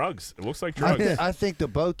say drugs. It looks like drugs. I think the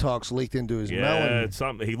Botox leaked into his melon. It's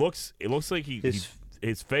something. It looks like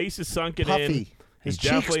his face is sunken puffy. in. His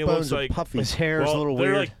definitely looks cheekbones are like puffy. His hair is a little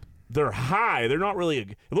weird. They're high. They're not really.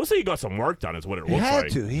 It looks like he got some work done. Is what it looks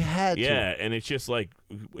like. He had to. Yeah, and it's just like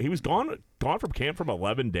he was gone from camp from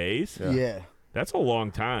 11 days. Yeah. That's a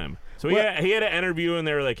long time. So he had an interview, and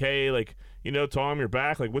they were like, "Hey, Tom, you're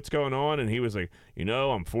back. Like, what's going on?" And he was like,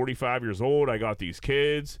 "I'm 45 years old. I got these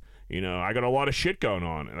kids. I got a lot of shit going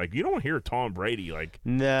on." And, you don't hear Tom Brady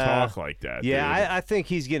talk like that. Yeah, dude. I think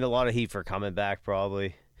he's getting a lot of heat for coming back,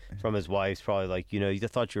 probably. From his wife's probably you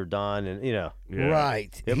thought you were done, and Yeah.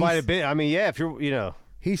 Right. it might have been. I mean, yeah, if you're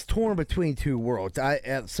He's torn between two worlds. I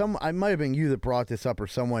might have been you that brought this up or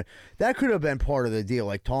someone. That could have been part of the deal.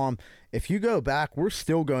 Like, Tom, if you go back, we're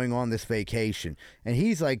still going on this vacation. And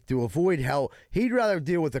he's like, to avoid hell, he'd rather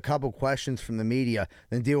deal with a couple questions from the media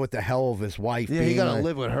than deal with the hell of his wife. Yeah, he got to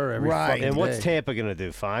live with her every fucking And what's day. Tampa going to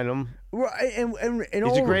do? Fine him? Right. And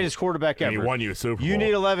He's the greatest quarterback And ever. he won you a Super Bowl. You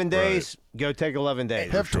need 11 days. Go take 11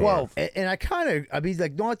 days. Have 12. And I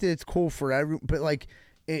not that it's cool for everyone, but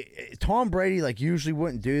Tom Brady usually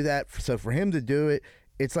wouldn't do that. So for him to do it,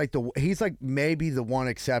 it's he's maybe the one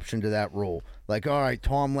exception to that rule. All right,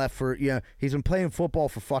 Tom left for he's been playing football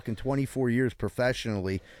for fucking 24 years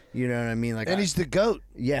professionally. You know what I mean? And he's the GOAT.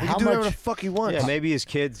 Yeah, he how can do whatever much? the fuck he wants. Yeah, maybe his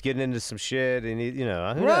kid's getting into some shit, and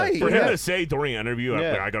who Right. knows? For him to say during an interview,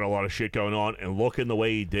 Yeah. I got a lot of shit going on, and looking the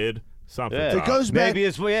way he did, something. Yeah. It goes back. Maybe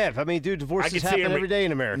it's I mean, dude, divorces happen every day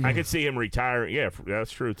in America. I could see him retire. Yeah,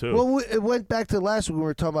 that's true too. Well, it went back to last week when we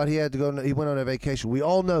were talking about he had to go. He went on a vacation. We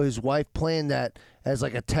all know his wife planned that as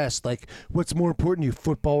a test. What's more important, you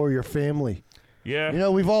football or your family? yeah.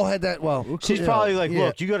 We've all had that. Well, She's you probably know,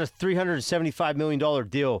 look, you got a $375 million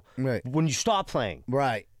deal Right. when you stop playing,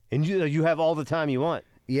 Right. and you have all the time you want.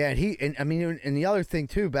 Yeah, and the other thing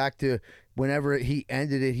too, back to whenever he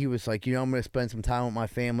ended it, he was like, I'm going to spend some time with my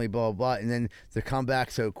family, blah, blah, blah. And then to come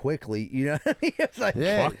back so quickly, it's like,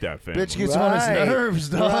 yeah, Fuck that family. bitch gets on his nerves,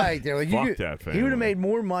 dog. Right. They're like, Fuck that he would family. have made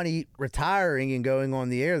more money retiring and going on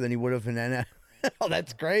the air than he would have in NFL.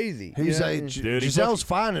 That's crazy. He's You know? like, Dude, he's Giselle's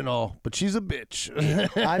fine and all, but she's a bitch.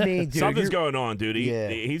 I mean, dude, Something's you're- going on, dude. Yeah.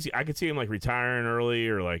 I could see him retiring early,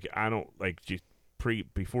 or I don't just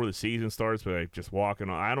before the season starts, but just walking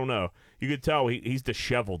on. I don't know. You could tell he's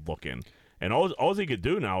disheveled looking, and all he could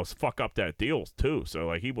do now is fuck up that deal too.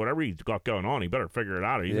 So whatever he's got going on, he better figure it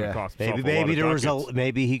out. Or he's gonna cost himself Maybe a lot there of was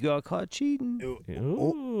maybe he got caught cheating.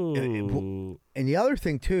 Ooh. And the other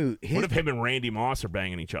thing too, What if him and Randy Moss are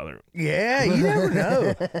banging each other? yeah, you never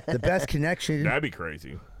know. The best connection. That'd be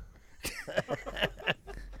crazy.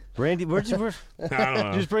 Randy, where'd you I don't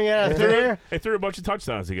know. just bring it out of thin air? They threw a bunch of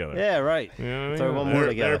touchdowns together. Yeah, right. You know what I mean? Throw one more They're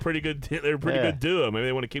together. a pretty good. They're a pretty Yeah. good duo. Maybe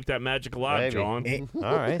they want to keep that magic alive, Maybe. John. All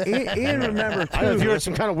right. And remember I don't know if too, you heard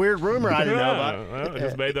some kind of weird rumor I didn't know about. Well, I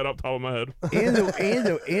just made that up top of my head.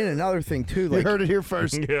 and another thing too, You like heard it here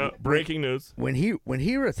first. Yeah, breaking news. when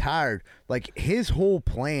he retired, like his whole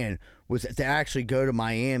plan was to actually go to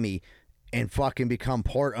Miami and fucking become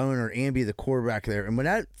part owner and be the quarterback there. And when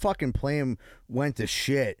that fucking plan went to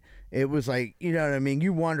shit, it was like, you know what I mean?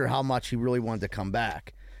 You wonder how much he really wanted to come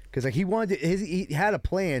back. Because like he had a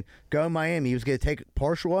plan, go to Miami. He was going to take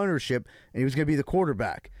partial ownership and he was going to be the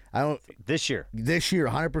quarterback. This year. This year,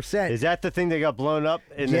 100%. Is that the thing that got blown up?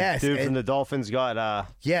 And Yes, the dude from and- the Dolphins got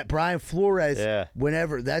Yeah, Brian Flores. Yeah.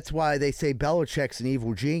 Whenever that's why they say Belichick's an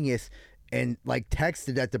evil genius, and like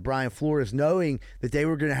texted that to Brian Flores, knowing that they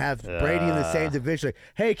were going to have Brady in the same division. Like,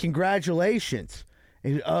 hey, congratulations!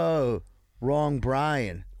 And he, oh, wrong,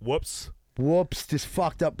 Brian. Whoops. Whoops! Just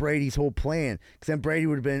fucked up Brady's whole plan. Because then Brady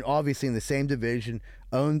would have been obviously in the same division,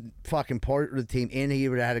 owned fucking part of the team, and he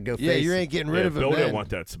would have had to go. Yeah, face you ain't getting rid Yeah, of Bill him. didn't Then. want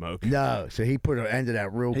that smoke. No, so he put an end to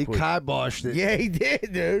that real He quick. kiboshed it. Yeah, he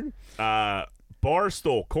did, dude.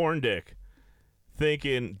 Barstool, Corndick,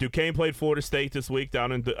 thinking Duquesne played Florida State this week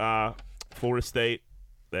down in Florida State.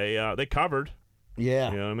 They covered.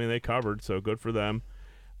 Yeah. You know what I mean? They covered, so good for them.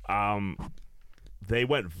 They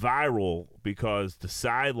went viral because the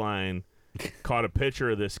sideline caught a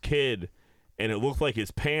picture of this kid, and it looked like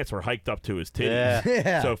his pants were hiked up to his titties. Yeah.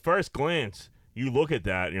 Yeah. So first glance, you look at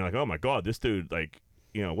that, and you're like, oh, my God, this dude, like,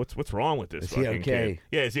 you know, what's wrong with this Is he fucking okay? kid?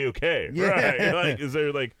 Yeah, is he okay? Yeah. Right. Like, is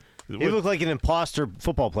there, like... he looked like an imposter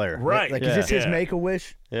football player. Right. Like, Yeah. is this his Yeah.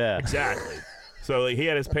 Make-A-Wish? Yeah. Exactly. So like, he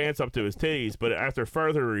had his pants up to his titties, but after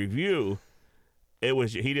further review,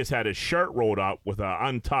 he just had his shirt rolled up with an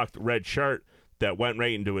untucked red shirt that went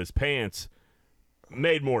right into his pants.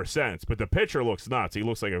 Made more sense, but the picture looks nuts. He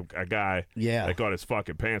looks like a guy Yeah. that got his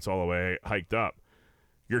fucking pants all the way hiked up.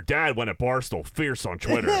 Your dad went at Barstool fierce on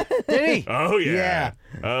Twitter. Did he? Oh yeah. Yeah.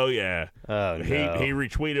 Oh yeah. Oh, no. He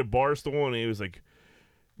retweeted Barstool and he was like,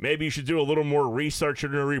 maybe you should do a little more research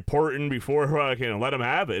and reporting before I can let him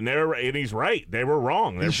have it. And he's right. They were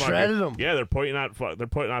wrong. They're shredded him. Yeah, they're putting out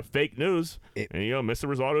fake news. And Mr.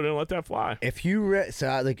 Rosado didn't let that fly. If you read,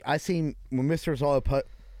 so I seen when Mr. Rosado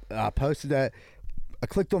posted that, I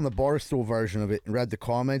clicked on the Barstool version of it and read the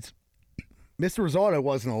comments. Mr. Rosado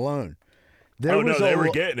wasn't alone. There Oh no, was they a were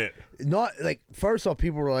lo- getting it. Not like first off,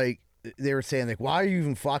 people were like, they were saying like, why are you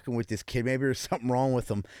even fucking with this kid? Maybe there's something wrong with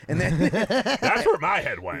him. And then That's where my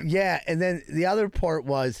head went. yeah, and then the other part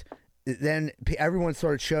was, then everyone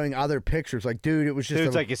started showing other pictures. Like, dude, it was just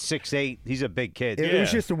Dude's a, like a 6'8". He's a big kid. it was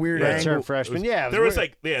Yeah. just a weird Redshirt angle. freshman. Yeah. There was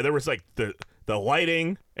like the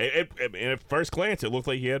lighting. And at first glance, it looked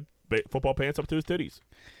like he had football pants up to his titties.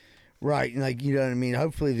 Right, and like, you know what I mean.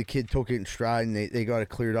 Hopefully, the kid took it in stride and they got it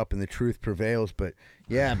cleared up and the truth prevails. But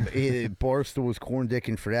yeah, Barstool was corn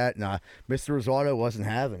dicking for that. Nah, Mr. Rosado wasn't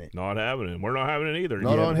having it. Not having it. We're not having it either.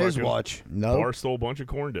 Not Yeah, on his fucking watch. No, Barstool bunch of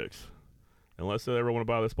corn dicks. Unless they ever want to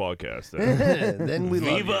buy this podcast. Then we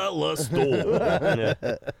love you. Viva la Stool.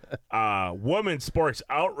 Woman sparks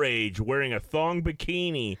outrage wearing a thong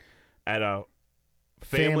bikini at a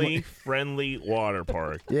family-friendly water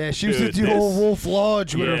park. Yeah, she was Dude, at the this- old Wolf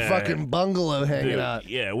Lodge with her Yeah. fucking bungalow hanging Dude, out.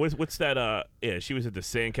 yeah, what's that? Yeah, she was at the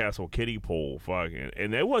Sandcastle kiddie pool, fucking,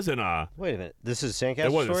 and it wasn't Wait a minute. This is Sandcastle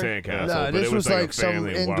it wasn't story? Sandcastle. No, but this it was like, like a some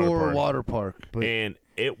family indoor water park. water park. And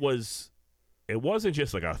it wasn't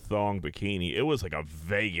just like a thong bikini. It was like a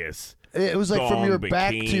Vegas. It was like from thong your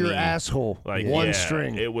back to your bikini. asshole. Like one yeah,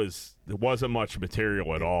 string. It wasn't much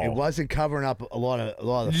material at all. it wasn't covering up a lot of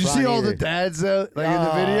the. Did you front see all the either. dads though? Like in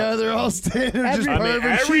the video, they're all standing there just I mean,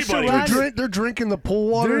 perving. everybody was- They're drinking the pool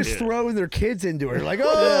They're water. just throwing their kids into her, like,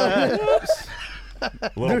 oh,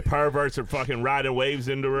 Little perverts are fucking riding waves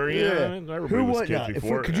into her. You know, everybody who was would kids not?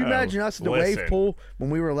 before. Could you imagine us at the Listen. wave pool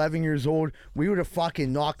when we were 11 years old? We would have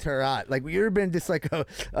fucking knocked her out. Like, we would have been just like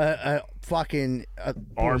a fucking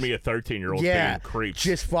Army of 13-year-olds yeah, being creeps.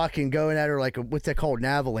 just fucking going at her like what's that called, an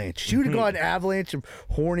avalanche. She would have got an avalanche of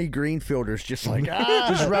horny Greenfielders, just like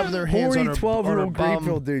Just rubbing their hands horny on her 12-year-old bum.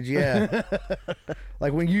 Greenfield dudes. Yeah,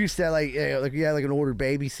 like when you used to like you had like an older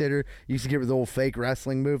babysitter, you used to give her the old fake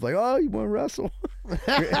wrestling move, like, oh, you want to wrestle?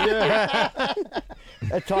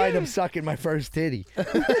 That's how I ended up sucking my first titty.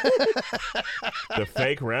 The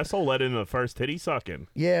fake wrestle led into the first titty sucking.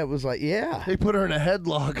 Yeah, it was like, yeah. They put her in a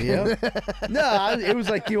headlock. Yeah. No, it was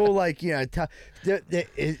like the old, like, you know,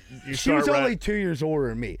 she was start only 2 years older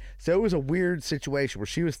than me. So it was a weird situation where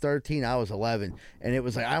she was 13, I was 11. And it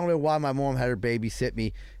was like, I don't know why my mom had her babysit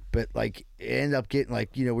me. but like it ended up getting like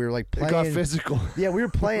we were like It playing. got physical. Yeah, we were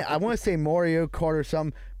playing. I want to say Mario Kart or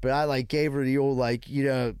something, but I like gave her the old like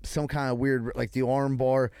some kind of weird like the arm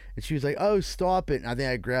bar, and she was like, "Oh, stop it!" And I think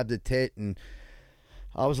I grabbed the tit, and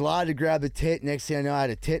I was allowed to grab the tit. Next thing I know, I had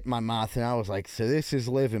a tit in my mouth, and I was like, "So this is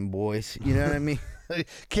living, boys." You know what I mean?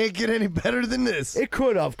 Can't get any better than this. It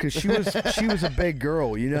could have, because she was a big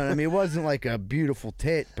girl. You know what I mean? It wasn't like a beautiful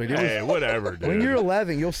tit, but it was. Hey, whatever, dude. When you're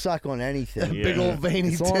 11, you'll suck on anything. Yeah. Big old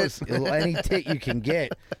veiny As long tit. as any tit you can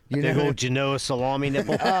get. You Big know, old Genoa salami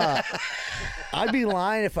nipple. I'd be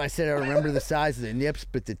lying if I said I remember the size of the nips,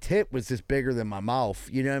 but the tit was just bigger than my mouth.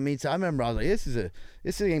 You know what I mean? So I remember I was like,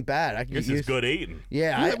 this ain't bad. I can This get is used. good eating.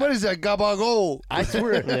 Yeah, What is that, gabago? I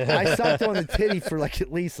swear, I sucked on the titty for like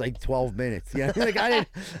at least like 12 minutes. Yeah, like I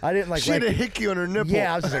didn't like. She had a like hickey on her nipple.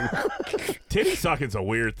 yeah, I was just like, Titty sucking's a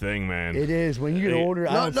weird thing, man. it is when you get Hey, older.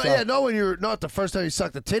 I No, don't no, suck. yeah, no. When you're not the first time you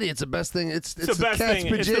suck the titty, it's the best thing. It's It's the the best cat's thing.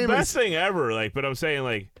 pajamas. It's the best thing ever. Like, but I'm saying,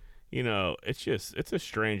 like, it's a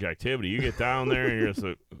strange activity. You get down there and you're just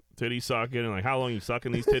titty sucking, and like, how long you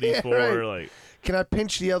sucking these titties Yeah, for? right. Like, Can I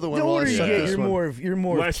pinch the other one? The while I older you suck get, this you're one?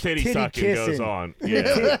 more less titty sucking kissing. goes on.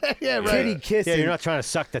 Yeah. yeah, right. Titty kissing. Yeah, you're not trying to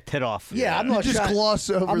suck the tit off. Yeah, I'm You not just trying. gloss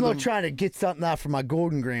over I'm them. not trying to get something out for my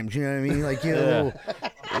golden grams. You know what I mean? Like get a little.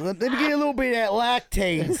 Let me get a little bit of that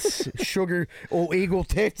lactase, sugar, eagle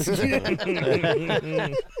tits. You know?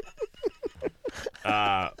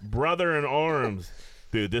 Brother in arms.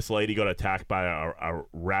 Dude, this lady got attacked by a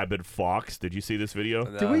rabid fox. Did you see this video?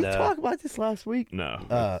 Did we talk about this last week?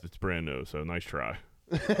 No. It's brand new, so nice try.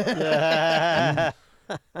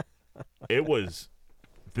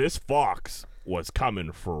 This fox was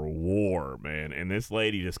coming for war, man. And this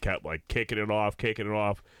lady just kept like kicking it off,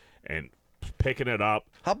 and picking it up.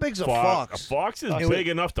 How big's a A fox? fox is big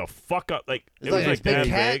enough to fuck up. Like, it like was a like that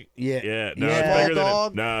big cat? big. Yeah. Yeah. No, Yeah. it's bigger than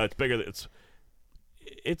Dog? no, it's bigger than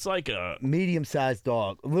it's like a Medium-sized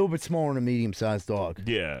dog, a little bit smaller than a medium-sized dog.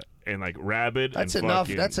 yeah, and like rabid That's and enough.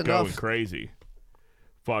 fucking That's going enough. crazy.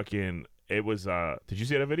 Fucking it was did you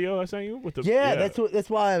see that video I sent you with the Yeah, that's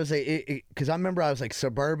why I was like, because I remember I was like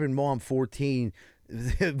suburban mom 14.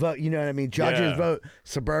 But you know what I mean? Judges Yeah. vote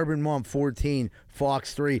suburban mom 14,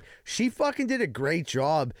 Fox 3. She fucking did a great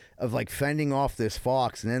job of like fending off this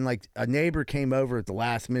fox, and then like a neighbor came over at the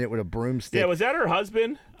last minute with a broomstick. Yeah, was that her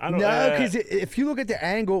husband? I don't No, because if you look at the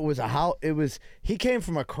angle, it was a how it was. He came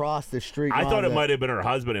from across the street. I on thought it the- might have been her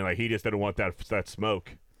husband, and like he just didn't want that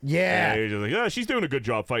smoke. Yeah, he was just like, yeah, she's doing a good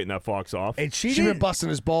job fighting that fox off. and she She's been did. busting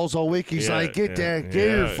his balls all week. He's Yeah, like, get yeah, there, get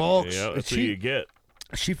here, folks. Yeah, that's what She- you get.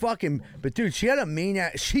 She fucking, but dude, she had a mean.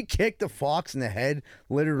 She kicked the fox in the head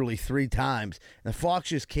literally 3 times, and the fox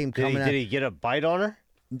just came Did coming he get a bite on her?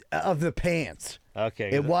 out of the pants. Okay.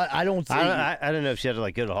 It was. I don't. See, I don't know if she had to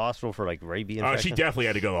like go to the hospital for like rabies Oh, infection. she definitely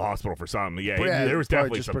had to go to the hospital for something. Yeah, Yeah, there was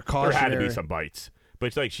probably definitely just some. There had to be precautionary. some bites, but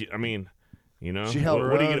it's like I mean, you know, She held her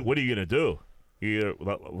what own. are you gonna do?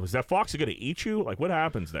 Was that fox gonna eat you? Like, what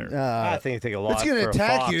happens there? I think it take a lot. It's gonna for a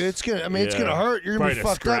attack fox. you. It's gonna. I mean, it's Yeah. gonna hurt. You're gonna be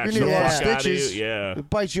Probably fucked up. You scratch need a the lot of fuck out of you, stitches. yeah. It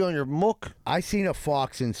bites you on your muck. I seen a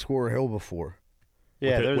fox in Squirrel Hill before.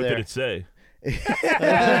 Yeah, what they're did there. it say?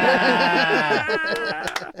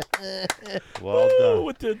 Well Ooh, done.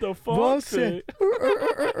 what did the Well fox said. say?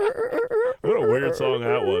 What a weird song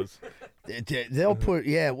that was. They'll put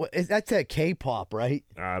that's that K-pop, right?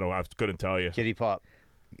 I couldn't tell you. Kitty pop.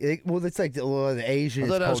 Well, it's like the Asian. I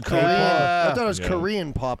It's thought that was called Korean. K-pop. I thought it was Yeah.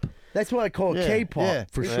 Korean pop. That's what I call Yeah, K-pop yeah.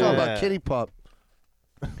 for He's sure. talking Yeah. about kitty pop.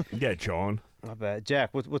 Yeah, John. Not bad.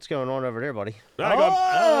 Jack, what's going on over there, buddy? I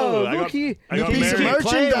got looky. I got Piece of married.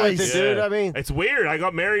 merchandise. With it, dude. I mean, It's weird. I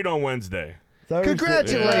got married on Wednesday. Thursday.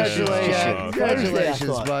 Congratulations, Yeah. Jack. Congratulations,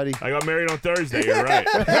 Thursday, I buddy. I got married on Thursday. You're right.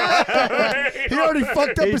 He already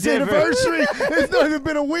fucked up He his did, anniversary. It's not even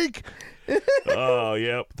been a week. Oh,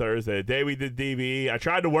 yep, Thursday. The day we did DVE. I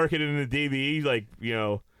tried to work it in the DVE, like,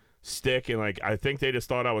 stick, and, like, I think they just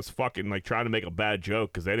thought I was fucking, like, trying to make a bad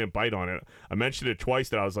joke because they didn't bite on it. I mentioned it twice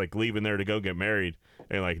that I was, like, leaving there to go get married,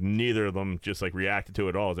 and, like, neither of them just, like, reacted to it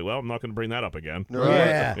at all. I was like, well, I'm not going to bring that up again.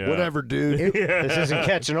 Yeah. Yeah. Whatever, dude. this isn't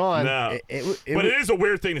catching on. No. But it is a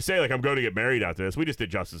weird thing to say, like, I'm going to get married after this. We just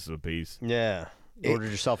did Justice of the Peace. Yeah.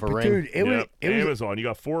 Ordered yourself a But ring. dude, it was. Yep. It was. Amazon. You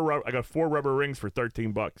got I got 4 rubber rings for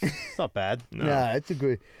 $13. It's not bad. No. Nah, it's a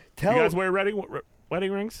good. You guys wear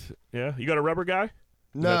wedding rings? Yeah. You got a rubber guy?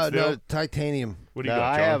 No, That's still- no, titanium. What do you No,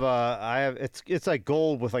 got, I John? have it's like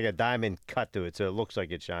gold with like a diamond cut to it, so it looks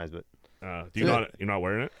like it shines. But You're not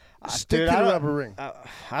wearing it? Stick dude, to I the don't- rubber ring.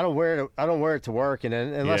 I don't wear it. I don't wear it to work, and then,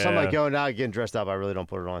 unless I'm Yeah. like going out and getting dressed up, I really don't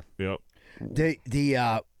put it on. Yep.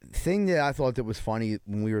 The thing that I thought that was funny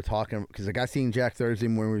when we were talking, because like I seen Jack Thursday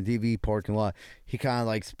when we were in the DV parking lot, he kind of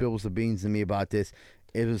like spills the beans to me about this.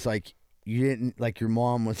 it was like you didn't like your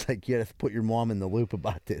mom was like you had to put your mom in the loop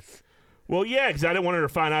about this. Well, yeah, because I didn't want her to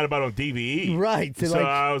find out about it on DVE. Right. So like,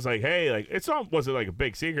 I was like, hey, like wasn't like a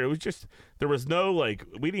big secret. It was just there was no like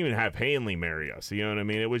we didn't even have Hanley marry us. You know what I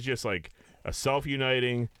mean? It was just like a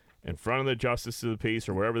self-uniting in front of the justice of the peace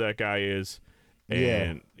or wherever that guy is,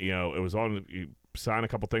 and you know it was on. You sign a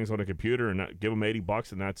couple things on the computer and give them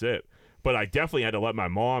 $80 and that's it. But I definitely had to let my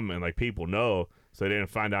mom and like people know so they didn't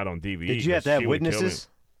find out on DVE. Did you have to have witnesses?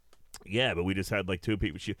 Yeah, but we just had like 2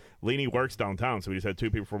 people. Leanie works downtown, so we just had 2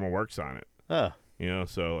 people from our work sign it. Oh, You know,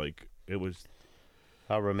 so like it was.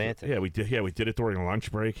 how romantic. Yeah, we did. Yeah, we did it during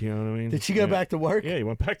lunch break. You know what I mean? did she go back to work? Yeah, he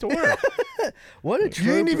went back to work. What a You trip.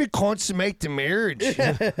 didn't even consummate the marriage.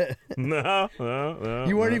 No.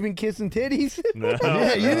 You weren't even kissing titties? No,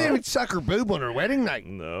 Yeah, you didn't even suck her boob on her wedding night.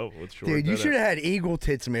 no. What's short Dude, you that should have had eagle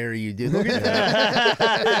tits marry you, dude. Look at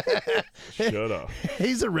that. Shut up.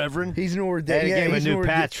 He's a reverend. He's an They ordained. gave him a he's an new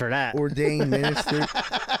patch for that. ordained minister.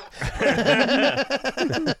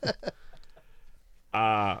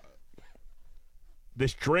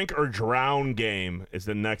 This drink or drown game is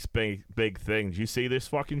the next big thing. Did you see this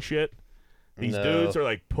fucking shit? These No. dudes are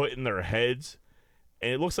like putting their heads,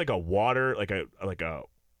 and it looks like a water, like a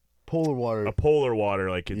Polar water. polar water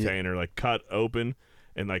like container, like cut open,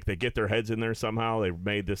 and like they get their heads in there somehow. They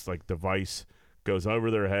made this like device goes over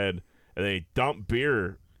their head, and they dump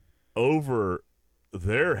beer over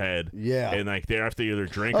their head. Yeah. and like they have to either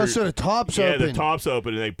drink. Oh, or, so the top's yeah, open. the top's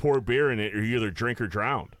open, and they pour beer in it, or you either drink or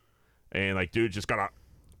drowned. And like, dude, just gotta,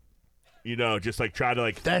 just like try to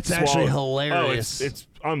like. That's swallow. actually Oh, hilarious. it's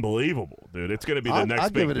unbelievable, dude. It's gonna be the next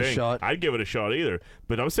I'd big give it a thing. shot. I'd give it a shot either.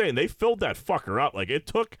 But I'm saying they filled that fucker up. Like it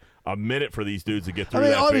took a minute for these dudes to get I through mean,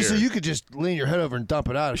 that obviously, beer. you could just lean your head over and dump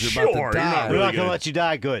it out if you're Sure, about you're to not die. We're really not gonna good. let you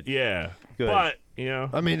die. Good. Yeah, Good. but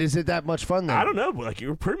I mean, is it that much fun then? I don't know. But like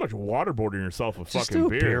you're pretty much waterboarding yourself with Just fucking do a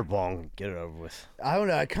beer. beer bong. Get it over with. I don't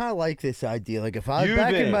know. I kind of like this idea. Like if I was You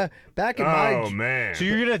back in did. my Oh man! So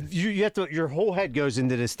you're gonna you have to your whole head goes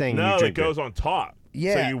into this thing. and no, you it drink goes on top.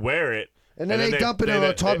 Yeah. So you wear it, And then they dump it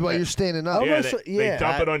on top while you're standing up. Oh, Yeah, Almost- they yeah.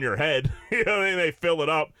 dump it on your head. You know what I mean? They fill it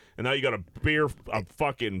up, and now you got a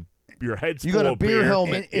fucking your head's You full got a of beer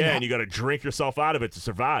helmet. Yeah, and you got to drink yourself out of it to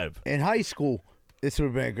survive. in high school, this would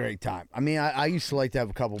have been a great time. I mean, I used to like to have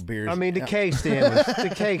a couple beers. I mean, the cake stand was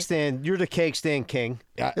the cake stand. You're the cake stand king.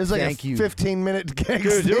 It It's like thank a you. 15-minute gag.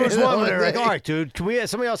 Dude, there was stand one on where they're like, the all day. right, dude, can we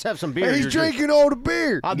somebody else have some beer? And he's You're drinking all the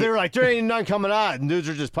beer. They were like, there ain't none coming out, and dudes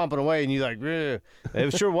are just pumping away, and you like, "Ugh."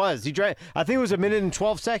 It sure was. He drank. I think it was 1 minute and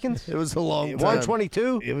 12 seconds. It was a long time.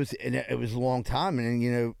 122. It was a long time, and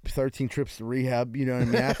then 13 trips to rehab. You know what I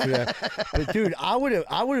mean? After that, but dude, I would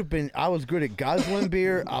have been. I was good at guzzling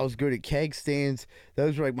beer. I was good at keg stands.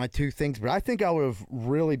 Those were like my 2 things. But I think I would have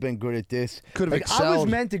really been good at this. Could have like, I was excelled.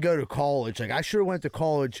 meant to go to college. Like I should have went to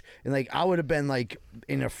college, and like I would have been like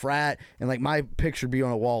in a frat, and like my picture be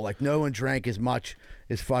on a wall. Like no one drank as much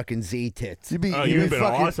as fucking Z tits. You'd be, Oh, you'd you've be been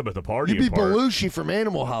fucking, awesome at the party. You'd be part. Belushi from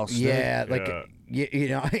Animal House. dude. Yeah,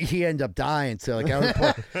 like he ended up dying. So like I would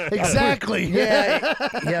probably, Exactly.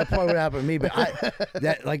 yeah, probably what happened to me. But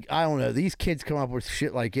I don't know. These kids come up with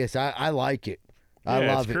shit like this. I like it. I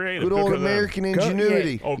Yeah, love it's it. creative. Good old for them. American yeah.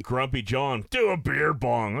 ingenuity. Oh, Grumpy John, do a beer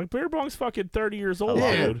bong. Like beer bong's fucking 30 years old,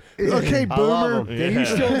 Yeah. dude. Okay, I love boomer. 'em. Will you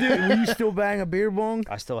still will you still bang a beer bong?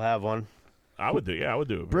 I still have one. I would do. Yeah, I would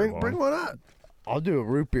do a beer bong. Bring one out. I'll do a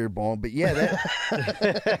root beer bong. But yeah,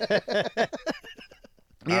 that.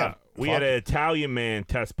 We had an Italian man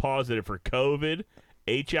test positive for COVID,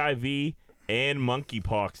 HIV, and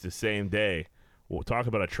monkeypox the same day. We'll talk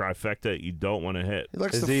about a trifecta you don't want to hit. He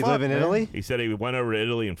likes Does to he fuck, live in man. Italy? He said he went over to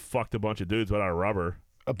Italy and fucked a bunch of dudes without a rubber.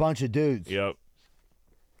 A bunch of dudes. Yep.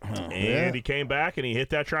 And he came back and he hit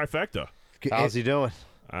that trifecta. How's he doing?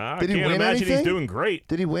 I Did he can't win imagine he's anything? doing great.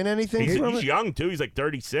 Did he win anything He's from it? young, too. He's like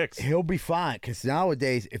 36. He'll be fine because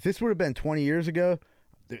nowadays, if this would have been 20 years ago,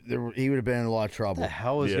 he would have been in a lot of trouble. What the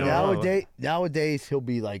hell is Yeah. going on? Nowadays, he'll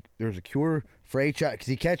be like, there's a cure for HIV because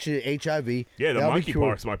he catches HIV. Yeah, the That'll be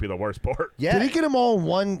cured. monkeypox might be the worst part. Yeah, Did he get them all in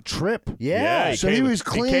one trip? yeah. So he came- was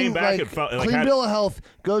clean, came back like and felt, like clean had, bill of health.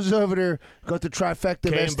 Goes over there, got the trifecta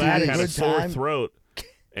of came back, STDs. had a Good sore time. throat.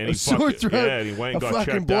 And he A sore fucked it. throat, Yeah, and he went and a got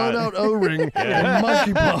fucking checked blown out. out O-ring, and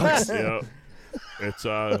monkeypox. Yeah. It's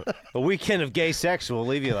A weekend of gay sex will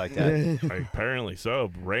leave you like that. apparently so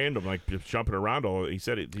random, like just jumping around. All he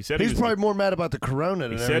said. He said He's he was, probably more mad about the corona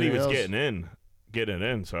than He said he everything was else. getting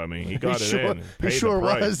in. So I mean, he got it sure, in. He paid sure the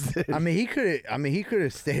price. was. dude. I mean, he could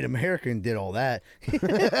have stayed American and did all that.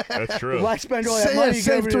 That's true. Why spend all that Say, money? yeah,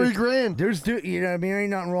 to go save over there? $3,000. There's, you know, what I mean, ain't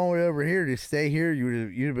nothing wrong with it over here. Just stay here.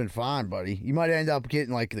 You'd have been fine, buddy. You might end up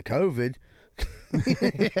getting like the COVID.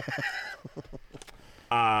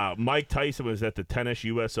 Mike Tyson was at the tennis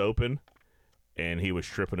U.S. Open, and he was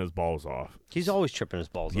tripping his balls off. He's always tripping his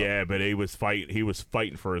balls off. Yeah, but he was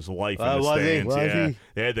fighting for his life in Oh, the was he? stands. Was Yeah, he?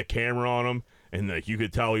 they had the camera on him, and like you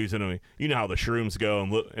could tell he was in a. You know how the shrooms go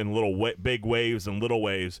in little big waves and little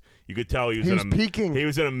waves. You could tell he was peaking. He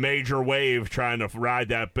was in a major wave trying to ride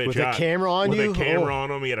that bitch With a out. camera on with you? a camera Oh.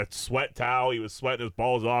 on him. He had a sweat towel. He was sweating his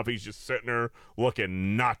balls off. He's just sitting there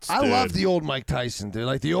looking nuts. I dude. love the old Mike Tyson, dude.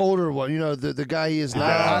 Like the older one, you know, the guy he is now.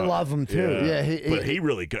 I love him too. Yeah, but he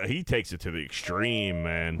really he takes it to the extreme,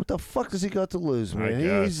 man. What the fuck does he got to lose, man?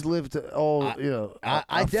 guess. He's lived all, you know, I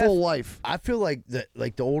a full life. I feel like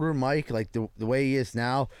the older Mike, like the way he is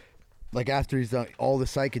now, like after he's done all the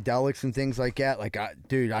psychedelics and things like that, like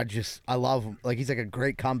I love him. Like he's like a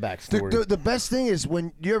great comeback story. The best thing is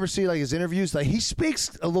when you ever see like his interviews, like he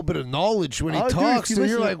speaks a little bit of knowledge when he Oh, dude, talks, if you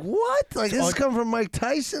and you're listen- like, what? Like this is coming from Mike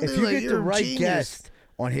Tyson. if dude? you Like, get you're the a right genius. guest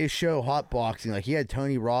on his show, Hot Boxing, like he had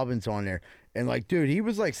Tony Robbins on there, and like, dude, he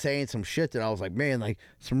was like saying some shit that I was like, man, like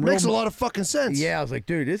some real Makes a lot of fucking sense. Yeah, I was like,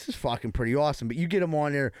 dude, this is fucking pretty awesome. But you get him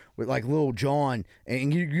on there with like Lil Jon,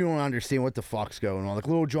 and you don't understand what the fuck's going on. Like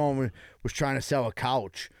Lil Jon was trying to sell a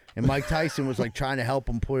couch, and Mike Tyson was like trying to help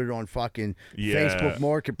him put it on fucking Yeah. Facebook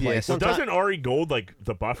Marketplace. Yeah, Well, doesn't Ari Gold like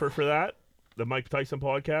the buffer for that? The Mike Tyson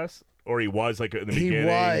podcast? Or he was like in the He beginning?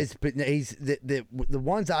 was, but he's the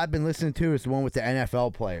ones I've been listening to is the one with the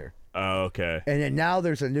NFL player. Oh, okay. And then now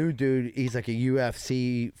there's a new dude. He's like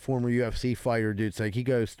a former UFC fighter dude. So like he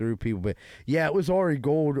goes through people. But yeah, it was Ari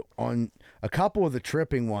Gold on a couple of the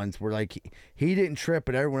tripping ones where like he didn't trip,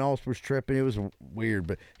 but everyone else was tripping. It was weird,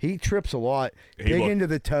 but he trips a lot. Big looked- into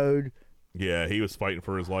the toad. Yeah, he was fighting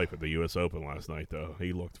for his life at the U.S. Open last night, though.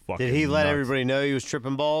 He looked fucking Did he let nuts. everybody know he was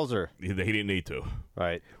tripping balls, or He didn't need to.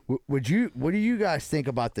 right? What do you guys think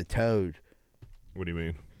about the toad? What do you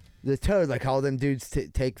mean? The toad, like how them dudes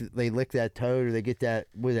they lick that toad or they get that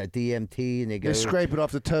with that DMT and they go They scrape it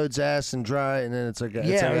off the toad's ass and dry, and then it's like it's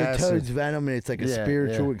yeah, like the acid. toad's venom, and it's like a Yeah,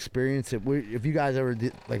 spiritual yeah. experience. If you guys ever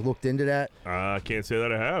like looked into that, I can't say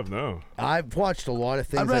that I have, no. I've watched a lot of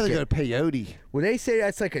things. I'd rather like go to peyote. well, they say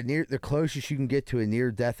that's like the closest you can get to a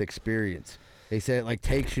near-death experience. They say it like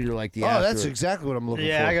takes you to like the. Oh, that's after- exactly what I'm looking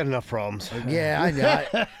Yeah, for. I got enough problems. Yeah, I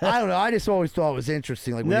know. I don't know. I just always thought it was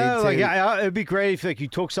interesting. Like when No, they'd like say- it'd be great if like you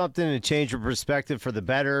took something and changed your perspective for the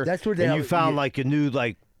better. That's what and they- you found yeah. like a new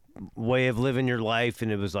like way of living your life, and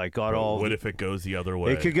it was like got all. What if it goes the other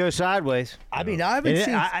way? It could go sideways. I mean, I haven't And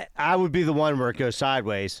seen. I would be the one where it goes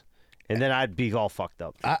sideways, and then I'd be all fucked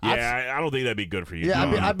up. Yeah, I don't think that'd be good for you.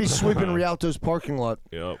 Yeah, John. I'd be sweeping Rialto's parking lot.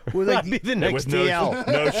 Yep. well, like, I'd be the And next with no, DL.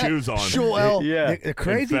 no shoes on. Sure, L. Yeah. the In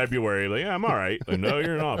crazy. February, like, yeah, I'm all right. Like, no,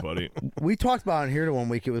 you're not, buddy. We talked about it here the one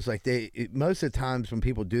week. It was like most of the times when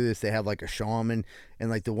people do this, they have like a shaman, and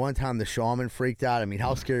like the one time the shaman freaked out. I mean,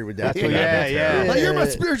 how scary would that be? Yeah, yeah. Like, you're my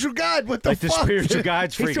spiritual guide. What the Like the fuck? spiritual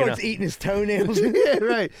guide's He freaking starts out. eating his toenails. Yeah,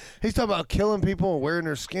 right. He's talking about killing people and wearing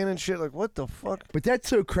their skin and shit. Like, what the fuck? But that's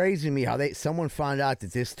so crazy to me how someone found out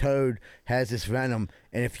that this toad has this venom,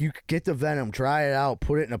 and if you get the venom, dry it out,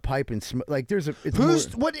 put it in a pipe and smoke. Like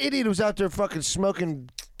it's What idiot was out there fucking smoking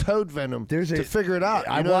toad venom to figure it out?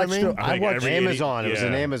 You I know what I watched mean? I think watched every Amazon. It was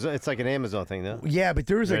an yeah. Amazon. It's like an Amazon thing, though. Yeah, but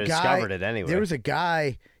there was They a guy. discovered it anyway. There was a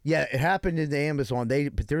guy. Yeah, it happened in the Amazon.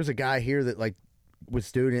 But there was a guy here that like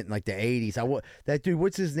was doing it in like the 80s. That dude.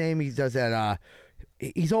 What's his name? He does that.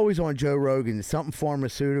 He's always on Joe Rogan. Something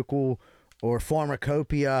pharmaceutical or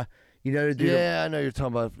pharmacopoeia. You know, the dude. Yeah, I know you're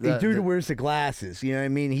talking about. The dude who wears the glasses. You know what I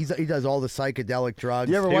mean? He does all the psychedelic drugs.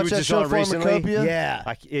 You ever He watch was that just show on recently? Pharmacopoeia?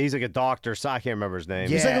 Yeah. He's like a doctor, so I can't remember his name.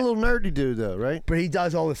 He's Yeah. like a little nerdy dude, though, right? But he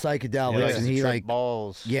does all the psychedelics, Yeah, and he trip like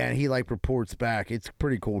balls. yeah, and he like reports back. It's a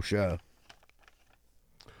pretty cool show.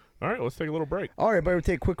 All right, let's take a little break. All right, everybody, we'll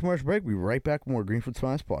take a quick commercial break. We'll be right back with more Greenfoot's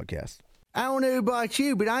Finest podcast. I don't know about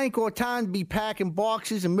you, but I ain't got time to be packing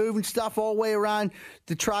boxes and moving stuff all the way around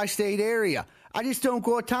the tri-state area. I just don't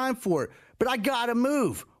got time for it. But I gotta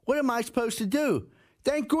move. What am I supposed to do?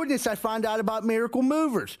 Thank goodness I found out about Miracle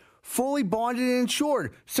Movers. Fully bonded and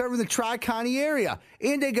insured, serving the Tri-County area.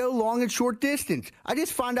 And they go long and short distance. I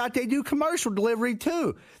just found out they do commercial delivery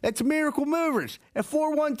too. That's Miracle Movers at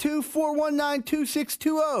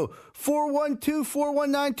 412-419-2620.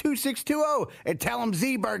 412-419-2620. And tell them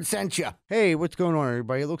Z-Bird sent you. Hey, what's going on,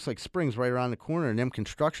 everybody? It looks like spring's right around the corner and them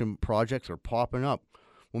construction projects are popping up.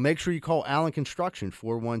 Well, make sure you call Allen Construction,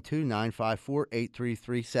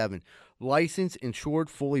 412-954-8337. Licensed,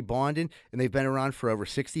 insured, fully bonded, and they've been around for over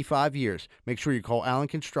 65 years. Make sure you call Allen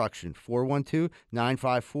Construction,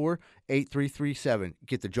 412-954-8337.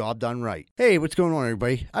 Get the job done right. Hey, what's going on,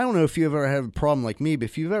 everybody? I don't know if you ever had a problem like me, but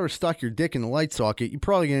if you've ever stuck your dick in the light socket, you're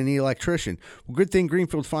probably going to need an electrician. Well, good thing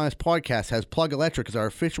Greenfield's Finest Podcast has Plug Electric as our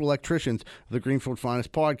official electricians of the Greenfield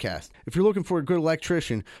Finest Podcast. If you're looking for a good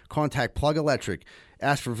electrician, contact Plug Electric.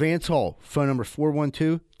 Ask for Vance Hall. Phone number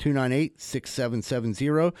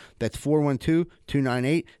 412-298-6770. That's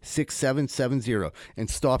 412-298-6770. And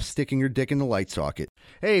stop sticking your dick in the light socket.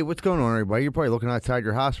 Hey, what's going on, everybody? You're probably looking outside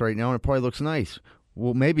your house right now, and it probably looks nice.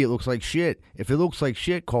 Well, maybe it looks like shit. If it looks like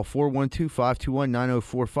shit, call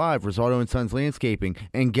 412-521-9045, Rosado & Sons Landscaping.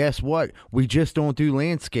 And guess what? We just don't do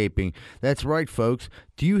landscaping. That's right, folks.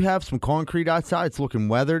 Do you have some concrete outside? It's looking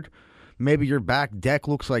weathered. Maybe your back deck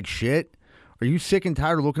looks like shit. Are you sick and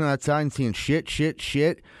tired of looking outside and seeing shit?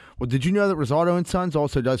 Well, did you know that Rosado & Sons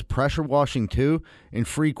also does pressure washing too and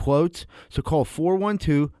free quotes? So call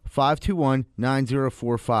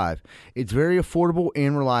 412-521-9045. It's very affordable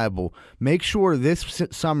and reliable. Make sure this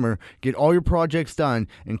summer get all your projects done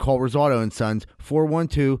and call Rosado & Sons,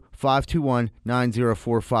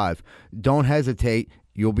 412-521-9045. Don't hesitate.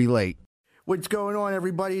 You'll be late. What's going on,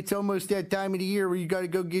 everybody? It's almost that time of the year where you got to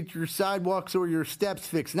go get your sidewalks or your steps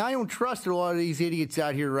fixed. And I don't trust a lot of these idiots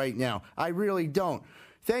out here right now. I really don't.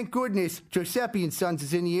 Thank goodness Giuseppe & Sons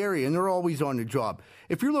is in the area, and they're always on the job.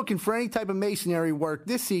 If you're looking for any type of masonry work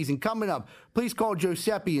this season coming up, please call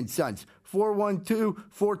Giuseppe & Sons,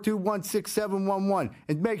 412-421-6711.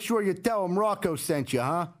 And make sure you tell them Rocco sent you,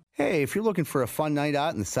 huh? Hey, if you're looking for a fun night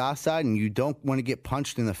out in the South Side and you don't want to get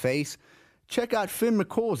punched in the face, check out Finn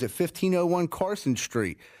McCool's at 1501 Carson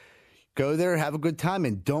Street. Go there, have a good time,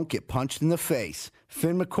 and don't get punched in the face.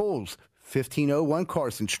 Finn McCool's, 1501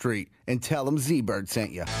 Carson Street, and tell them Z-Bird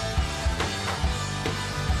sent you.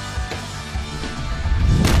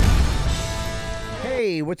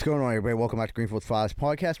 Hey, what's going on, everybody? Welcome back to Greenfield's Finest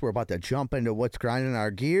Podcast. We're about to jump into what's grinding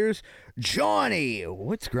our gears. Johnny,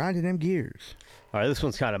 what's grinding them gears? All right, this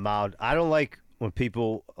one's kind of mild. I don't like when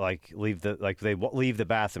people leave the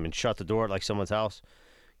bathroom and shut the door at someone's house,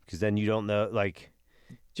 because then you don't know. Do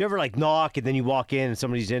you ever knock and then you walk in and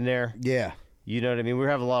somebody's in there? Yeah. You know what I mean? We're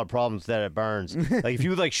having a lot of problems with that at Burns. If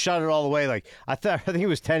you shut it all the way, I think it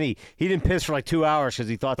was Tenny. He didn't piss for 2 hours because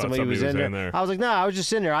he thought somebody was in there. I was like, no, I was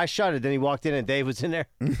just in there. I shut it. Then he walked in and Dave was in there.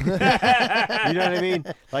 You know what I mean?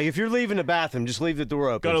 If you're leaving the bathroom, just leave the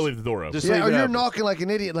door open. Gotta leave the door open. Just Yeah, leave or it you're open. knocking like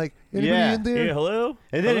an idiot, anybody Yeah. in there? Yeah, hello?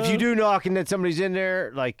 And then if you do knock and then somebody's in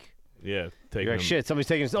there, Yeah, take you're them. shit, somebody's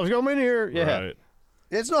taking a I'm in here. Yeah. Right.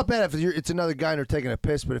 It's not bad if it's another guy in there taking a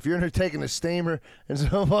piss, but if you're in there taking a steamer and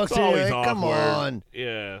someone walks It's in, you're always like, come awkward. on.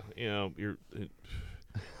 Yeah, your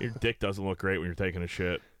dick doesn't look great when you're taking a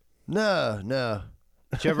shit. No.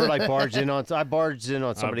 Did you ever barge in on? I barged in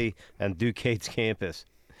on somebody on Duquesne's campus.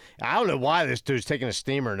 I don't know why this dude's taking a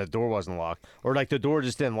steamer and the door wasn't locked, or the door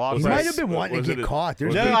just didn't lock. Was He that- might have been wanting was to it get a- caught.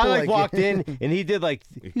 There's No, people I walked in and he did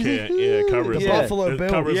You can't, cover his The little- Buffalo Bill.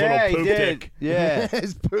 cover his yeah, little he poop did. dick. Yeah.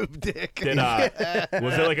 His poop dick. Did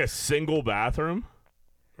was it a single bathroom,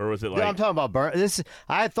 or was it No, I'm talking about burn.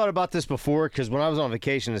 I had thought about this before because when I was on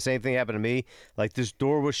vacation, the same thing happened to me. This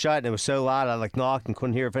door was shut and it was so loud, I knocked and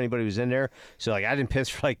couldn't hear if anybody was in there. So I didn't piss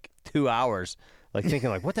for 2 hours, thinking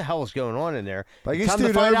what the hell is going on in there? Like, you Come to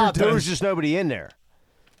stood find over out, there to- was just nobody in there.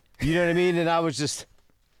 You know what I mean? And I was just,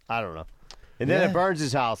 I don't know. And then at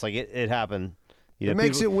Burns' house, it happened. It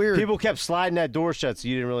makes it weird. People kept sliding that door shut, so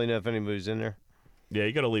you didn't really know if anybody was in there. Yeah,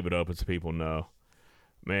 you got to leave it open so people know.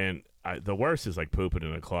 Man, the worst is pooping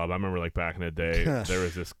in a club. I remember back in the day, there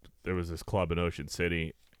was this club in Ocean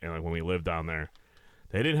City, and when we lived down there,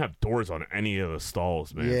 they didn't have doors on any of the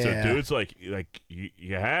stalls, man. Yeah. So dudes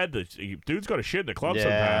you had dudes got to shit in the club Yeah.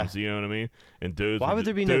 sometimes. You know what I mean? And dudes, Why would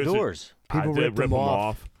there be no doors? People I did ripped rip them them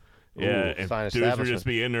off. Yeah, Ooh, and fine dudes would establishment. just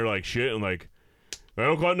be in there shit and I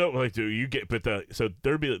don't got no dude, you get so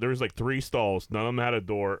there was 3 stalls, none of them had a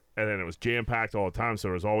door, and then it was jam packed all the time, so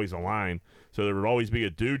there was always a line. So there would always be a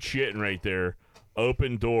dude shitting right there,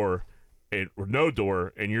 open door, or no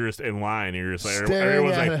door, and you're just in line, and you're just Staring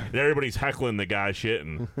everyone's at it. everybody's heckling the guy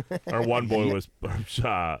shitting. Our one boy was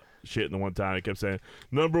shitting the one time. He kept saying,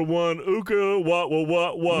 "Number one, Uka, what?"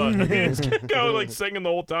 And he just kept going singing the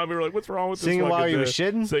whole time. We were like, "What's wrong with this?" Singing while fucking he was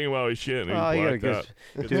dude?" shitting? Singing while he was shitting. He Oh, you blacked gotta out.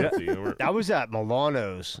 go- It's Dude, empty, and we're- I was at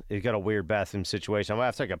Milano's. It got a weird bathroom situation. I went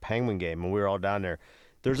after a Penguin game, and we were all down there.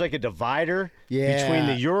 There's a divider Yeah. between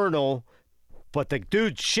the urinal but the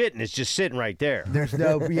dude shitting is just sitting right there. There's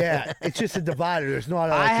no, yeah, it's just a divider. There's not.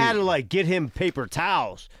 I had to like get him paper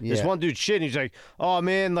towels. This Yeah. one dude shitting. He's like, "Oh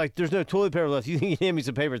man, like there's no toilet paper left. You think you can hand me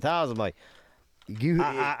some paper towels?" I'm like,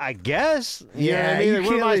 I guess. You know what I Yeah, mean? you Like,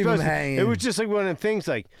 what am can't I leave 'em supposed to- hanging. It was just like one of them things.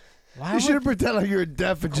 Like, why You should have pretended like you're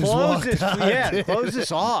deaf and just close walked this? out. Yeah, close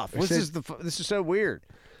this off. This said- is this is so weird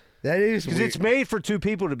That is because weird. it's made for two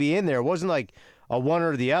people to be in there. It wasn't like a one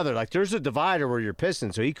or the other. Like there's a divider where you're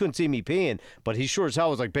pissing, so he couldn't see me peeing, but he sure as hell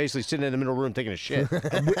was like basically sitting in the middle room taking a shit.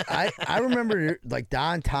 I remember like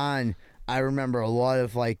downtown. I remember a lot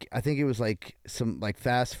of like I think it was like some like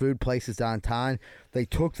fast food places downtown. They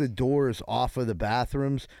took the doors off of the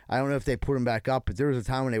bathrooms. I don't know if they put them back up, but there was a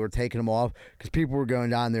time when they were taking them off because people were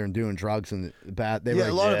going down there and doing drugs in the bath. They Yeah, were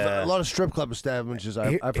a like, lot of strip club establishments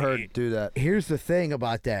I've heard do that. Here's the thing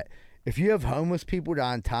about that. If you have homeless people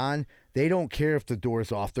downtown, they don't care if the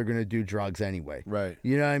door's off. They're going to do drugs anyway. Right.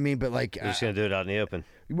 You know what I mean? But like, You're just gonna do it out in the open.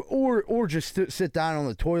 or just sit down on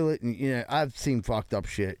the toilet and I've seen fucked up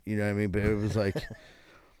shit. You know what I mean? But it was like,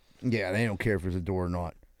 yeah, they don't care if there's a door or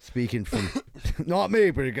not. Speaking from not me,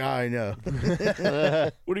 but a guy I know.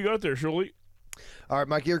 What do you got there, Shirley? All right,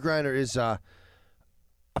 my gear grinder is. I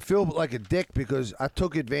feel like a dick because I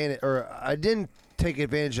took advantage, or I didn't take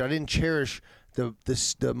advantage. I didn't cherish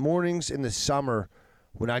the mornings in the summer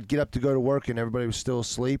when I'd get up to go to work and everybody was still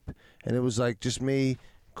asleep, and it was like just me,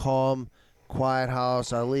 calm, quiet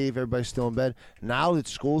house. I leave, everybody's still in bed. Now that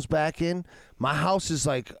school's back in, my house is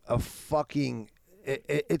like a fucking.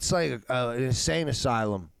 It's like an insane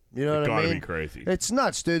asylum. You know It what I gotta mean? be crazy. It's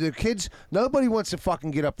nuts, dude. The kids, nobody wants to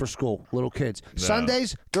fucking get up for school. Little kids.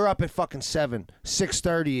 Sundays, they're up at fucking 7,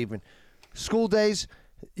 6:30 even. School days,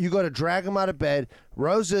 you got to drag them out of bed.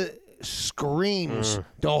 Rosa screams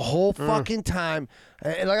the whole fucking time.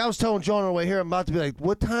 And like I was telling John on the way here, I'm about to be like,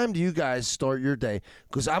 "What time do you guys start your day?"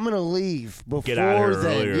 Because I'm gonna leave before Get out of here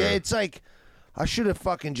then. earlier. Yeah, it's like. I should have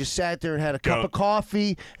fucking just sat there and had a cup of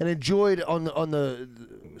coffee and enjoyed on the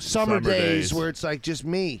summer days where it's like just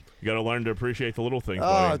me. You got to learn to appreciate the little things.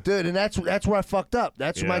 Oh, buddy. dude, and that's where I fucked up.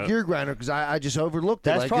 That's my Yeah. gear grinder because I just overlooked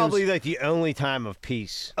it. That's Like, probably it was like the only time of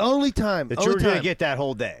peace only time that only you're gonna time. get that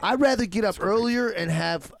whole day. I'd rather get up earlier and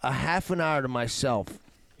have a half an hour to myself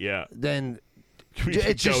Yeah. than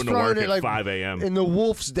It's just going to throwing work it at like 5 a.m. in the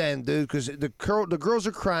wolf's den, dude. Because the girls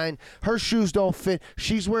are crying. Her shoes don't fit.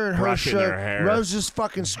 She's wearing her Brushing shirt. their hair. Rose is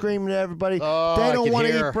fucking screaming at everybody. Oh, they I don't can want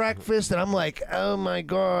to hear eat her. breakfast, and I'm like, oh my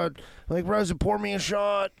god. Like, Rosa, pour me a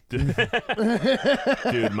shot.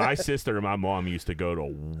 Dude, my sister and my mom used to go to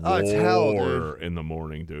war Oh, it's hell, dude. in the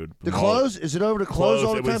morning, dude. The clothes? Is it over the clothes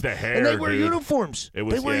all the It time? was the hair, and they wear dude. uniforms. It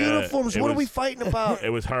was- they wear yeah, uniforms. it What are we was- fighting about? It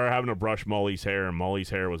was her having to brush Molly's hair, and Molly's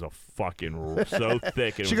hair was a fucking so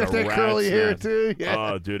thick. It She was got a that rat's curly hair, nest. too? Yeah.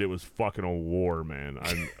 Oh, dude, it was fucking a war, man.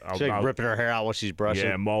 She's like ripping her hair out while she's brushing.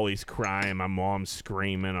 Yeah, Molly's crying. My mom's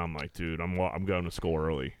screaming. I'm like, dude, I'm going to school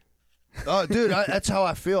early. Oh, dude, that's how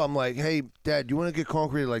I feel. I'm like, hey, Dad, you want to get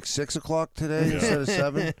concrete at like 6 o'clock today instead of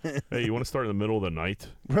 7? Hey, you want to start in the middle of the night?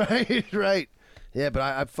 Right. Yeah, but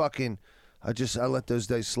I let those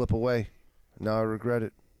days slip away. Now I regret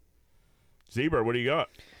it. Zebra, what do you got?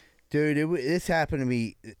 Dude, this happened to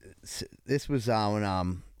me. This was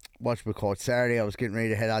on whatchamacallit, Saturday. I was getting ready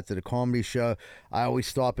to head out to the comedy show. I always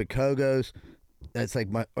stop at Kogo's. That's like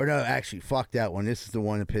actually, fuck that one. This is the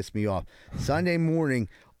one that pissed me off. Sunday morning,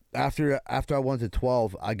 after I went to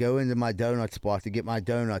 12, I go into my donut spot to get my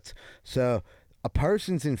donuts. So a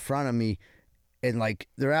person's in front of me, and like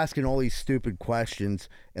they're asking all these stupid questions,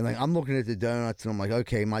 and like I'm looking at the donuts, and I'm like,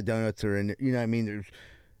 okay, my donuts are in. You know what I mean? There's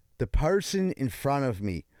the person in front of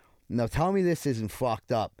me. Now tell me this isn't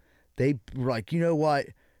fucked up. They were like, you know what?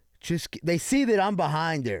 They see that I'm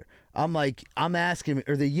behind there. I'm like, I'm asking,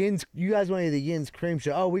 or the Yins, you guys want any of the Yins cream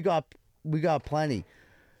show? Oh, we got plenty.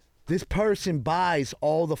 This person buys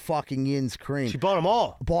all the fucking Yins cream. She bought them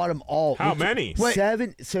all. Bought them all. How many?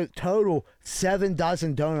 Total 7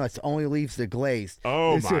 dozen donuts, only leaves the glazed.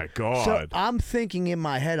 Oh, And my God. So I'm thinking in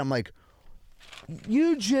my head, I'm like,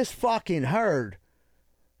 you just fucking heard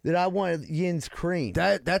that I wanted Yin's cream.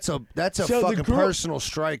 That's a So the fucking girl- personal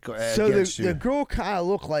strike So against you. the girl kind of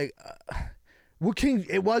looked like,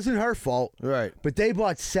 it wasn't her fault. Right. But they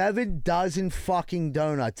bought 7 dozen fucking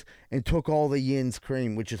donuts and took all the Yin's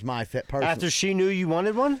cream, which is my person. After she knew you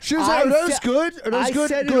wanted one? She was like, I are those said- good? Are those I good?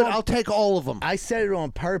 said it Good. on- I'll take all of them. I said it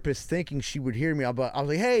on purpose, thinking she would hear me. I was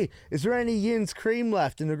like, "Hey, is there any Yin's cream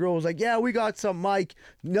left?" And the girl was like, "Yeah, we got some." Mike,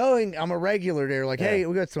 knowing I'm a regular there, like, "Hey,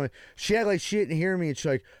 we got some." She had like she didn't hear me, and she's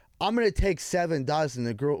like, "I'm gonna take 7 dozen."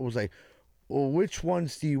 The girl was like, "Well, which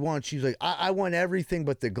ones do you want?" She's like, "I want everything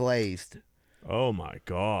but the glazed." Oh, my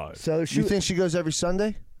God. So she, You think she goes every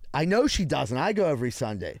Sunday? I know she doesn't. I go every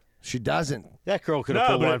Sunday. She doesn't. That girl could No, have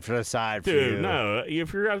put but one it- for the side for Dude, you. no.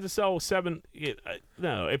 If you're going to sell 7,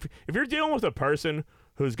 no. If you're dealing with a person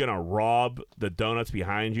who's going to rob the donuts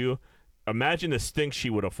behind you, imagine the stink she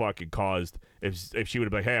would have fucking caused if she would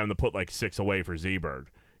have been like, hey, I'm going to put like 6 away for Z-Bird.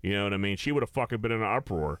 You know what I mean? She would have fucking been in an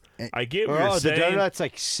uproar. I get what you're Oh, the saying. donut's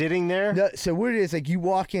like sitting there. No, so what it is, like you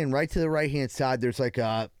walk in right to the right hand side. There's like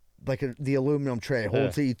the aluminum tray. It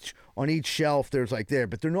holds each on each shelf. There's like there,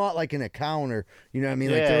 but they're not like in a counter. You know what I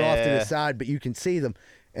mean? Like they're off to the side, but you can see them.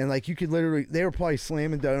 And like you could literally, they were probably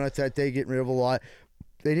slamming donuts that day, getting rid of a lot.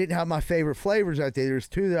 They didn't have my favorite flavors that day. There's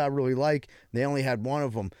 2 that I really like. They only had one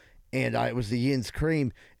of them, and it was the Yin's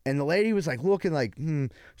cream. And the lady was like looking like,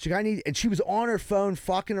 she's like, I need, and she was on her phone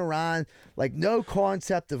fucking around, like no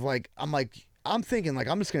concept of like, I'm thinking like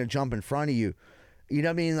I'm just gonna jump in front of you. You know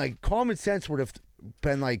what I mean? Like common sense would have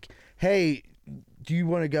been like, hey, do you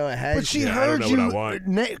want to go ahead? But she I don't heard know you what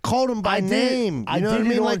I called him by I did- name. I You know what I did it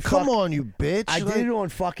mean? on Like, come fuck- on, you bitch. I Like, did it on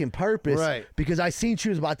fucking purpose, Right. Because I seen she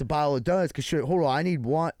was about to buy all the donuts. Because hold on, I need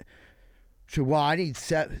one. I need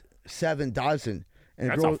 7 dozen. And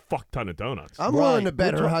the That's girl, a fuck ton of donuts. I'm willing to Right.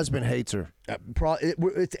 bet We're her ta- husband hates her.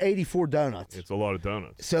 it's 84 donuts. It's a lot of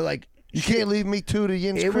donuts. So like. You can't leave me 2 to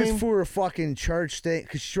Yin's It cream. was for a fucking church thing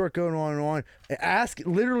because she started going on and on.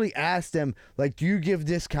 Literally asked them, like, do you give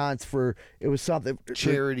discounts for, it was something.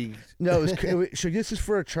 Charity. No, so this is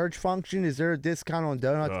for a church function. Is there a discount on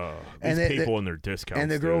donuts? These the- people and their discounts.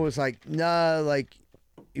 and the girl dude. was like, no, like,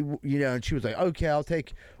 you know, and she was like, okay, I'll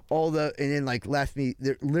take all the, and then like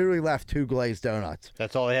literally left 2 glazed donuts.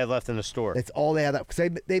 That's all they had left in the store. That's all they had. Because they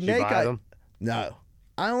Did you make buy a- them? No,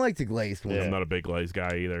 I don't like the glazed ones. I'm not a big glaze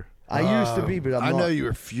guy either. I used to be, but I'm I not. know you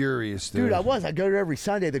were furious, dude. Dude, I was. I go there every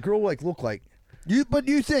Sunday. The girl like looked like. But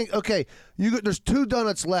you think, okay, there's 2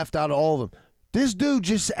 donuts left out of all of them. This dude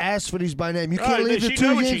just asked for these by name. You can't leave the she 2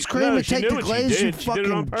 knew what Yin's she- cream no, and she take knew the what she glaze, you did. She did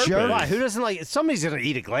it on fucking purpose. jerk. Why? Who doesn't like? Somebody's gonna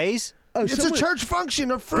eat a glaze. Oh, It's a church function.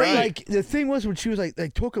 They're free. But like the thing was when she was like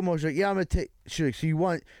took them, I was like, yeah, I'm gonna take. She's like, so you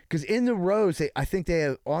want? Because in the rows, I think they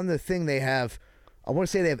have on the thing they have. I want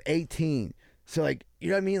to say they have 18. So like, you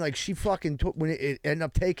know what I mean? Like she fucking took when it ended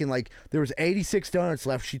up taking like there was 86 donuts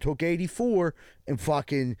left. She took 84 and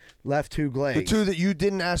fucking left 2 glazed. The 2 that you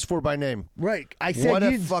didn't ask for by name. Right. I said What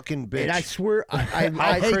a you- fucking bitch. And I swear, I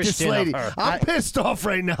I hate this Christian of lady. her. I'm pissed off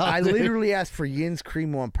right now. I dude. literally asked for Yin's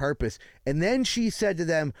cream on purpose. And then she said to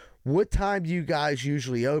them, what time do you guys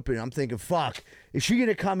usually open? I'm thinking, fuck, is she going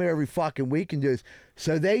to come here every fucking week and do this?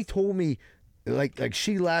 So they told me, like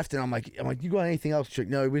she left, and I'm like, you got anything else? She's like,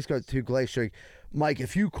 no, we just got 2 glazed. She's like, Mike,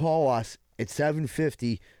 if you call us at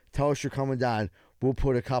 7:50, tell us you're coming down, we'll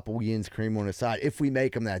put a couple Yin's cream on the side if we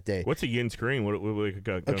make them that day. What's a Yin's cream? What we got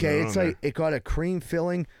going Okay, on it's there? like it got a cream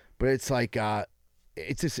filling, but it's like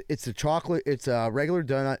it's a chocolate, it's a regular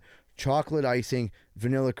donut, chocolate icing,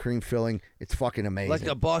 vanilla cream filling. It's fucking amazing. Like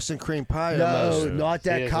a Boston cream pie. no, almost. not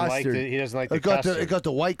that custard. He doesn't like the It got custard. it got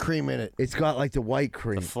the white cream in it. It's got like the white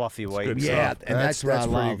cream. the fluffy white. good Yeah, stuff. and that's what I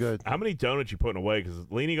pretty love. good. How many donuts you putting away? Because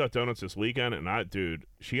Leanie got donuts this weekend, and dude,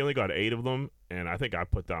 she only got 8 of them, and I think I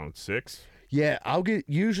put down 6. Yeah, I'll get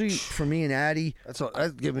usually for me and Addie,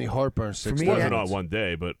 That'd give me heartburn. 6 me, It wasn't yeah. on one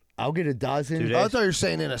day, but I'll get a dozen. 2 days. I thought you were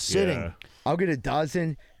saying in a sitting. yeah. I'll get a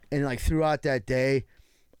dozen, and like throughout that day,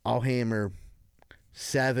 I'll hammer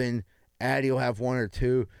 7. Addie will have 1 or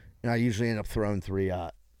 2, and I usually end up throwing 3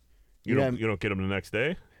 out. You Yeah. don't get them the next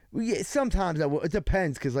day. Well, yeah, sometimes I will. It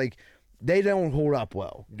depends because like they don't hold up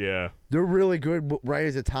well. Yeah, They're really good right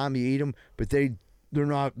at the time you eat them, but they're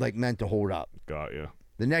not like meant to hold up. got you.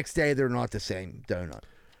 The next day they're not the same donut.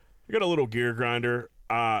 I got a little gear grinder.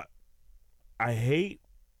 I hate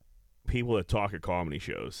people that talk at comedy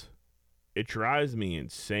shows. It drives me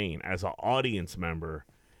insane as an audience member.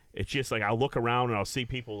 It's just like I look around and I'll see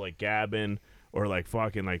people like gabbing or like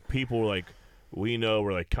fucking like people like we know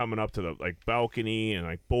we're like coming up to the like balcony and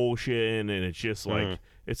like bullshitting, and it's just like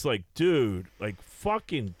it's like, dude, like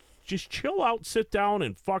fucking just chill out, sit down,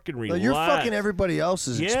 and fucking relax. Like, you're fucking everybody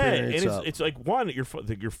else's experience and up. it's like one,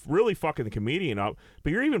 you're really fucking the comedian up,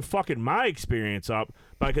 but you're even fucking my experience up.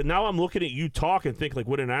 Like now I'm looking at you talk and think like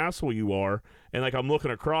what an asshole you are, and like I'm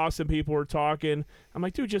looking across and people are talking. I'm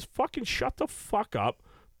like, dude, just fucking shut the fuck up,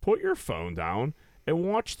 put your phone down, and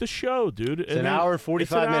watch the show, dude. It's an hour and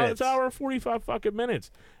 45 minutes. It's an hour and 45 fucking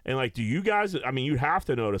minutes. And like, do you guys? I mean, you have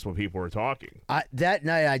to notice when people are talking. That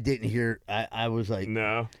night I didn't hear. I was like,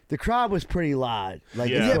 No. the crowd was pretty loud.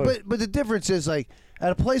 Like Yeah. Yeah, it was- but the difference is like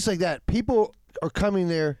at a place like that, people are coming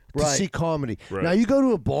there to Right. see comedy. Right. Now you go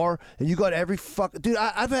to a bar and you got every fuck. Dude,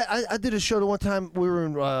 I did a show the one time we were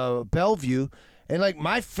in Bellevue, And like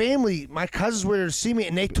my family, my cousins were there to see me,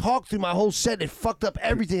 and they talked through my whole set. It fucked up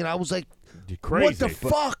everything, and I was like, You're crazy. "What the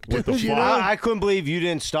fuck, What the dude?" You fuck? know? I couldn't believe you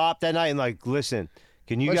didn't stop that night and like, listen,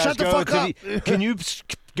 can you Like, guys shut the go fuck to up. the? Can you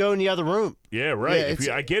go in the other room? Yeah, right. Yeah, If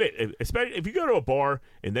I get it. Especially if you go to a bar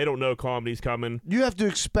and they don't know comedy's coming, You have to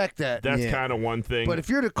expect that. that's Yeah. kind of one thing. But if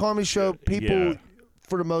you're at a comedy show, people, Yeah.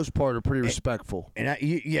 for the most part, are pretty respectful. And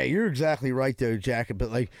yeah, you're exactly right though, Jack.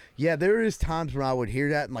 But like, yeah, there is times when I would hear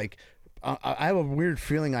that and like, I have a weird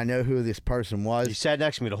feeling I know who this person was. You sat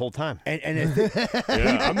next to me the whole time. And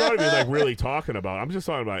yeah, I'm not even like really talking about. I'm just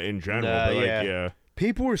talking about in general. Nah, but, like, yeah. yeah.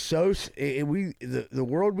 people are so the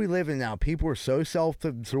world we live in now. People are so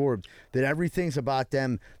self-absorbed that everything's about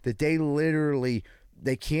them. That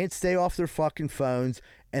they can't stay off their fucking phones,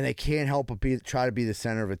 and they can't help but try to be the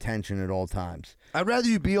center of attention at all times. I'd rather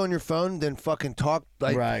you be on your phone than fucking talk,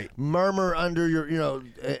 like Right. murmur under your,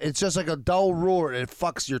 it's just like a dull roar. It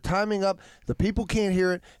fucks your timing up. The people can't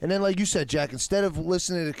hear it. And then, like you said, Jack, instead of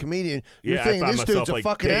listening to the comedian, you're Yeah, I thinking, find this dude's myself, a like,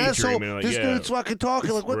 fucking asshole. daydreaming, like, This yeah. dude's fucking talking.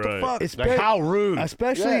 Like, what the Right. fuck? Like how rude.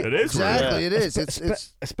 Especially, It is rude. Exactly, it is.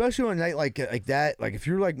 It's especially on a night like that. Like if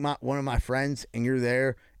you're like one of my friends and you're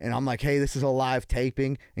there, and I'm like, hey, this is a live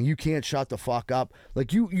taping, and you can't shut the fuck up.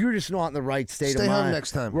 Like you're just not in the right state Stay of mind. home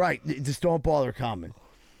next time. Right? Just don't bother coming.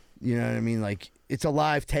 You know what I mean? Like it's a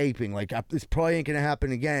live taping. Like this probably ain't gonna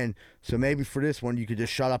happen again. So maybe for this one, you could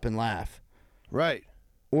just shut up and laugh, right.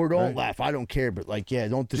 or don't laugh. I don't care. But like, yeah,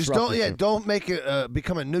 don't disrupt. Just don't, the show. don't make it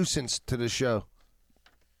become a nuisance to the show.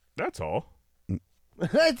 That's all.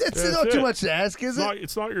 That's not it. too much to ask, is it?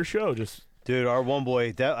 It's not your show. Just Dude, our one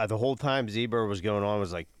boy, that the whole time Zebra was going on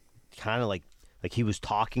was like, kind of like he was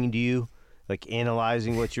talking to you, like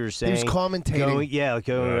analyzing what you were saying. was commentating.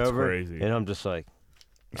 Going That's over. crazy. And I'm just like,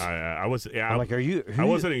 I was. Yeah, I'm like, are you? I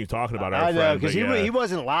wasn't even talking about our I know friend, because but yeah. he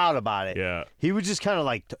wasn't loud about it. Yeah. he was just kind of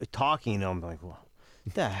like talking. And I'm like, well,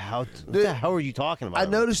 what the hell are you talking about? I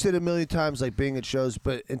noticed it a million times, like being at shows,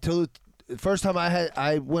 but until the first time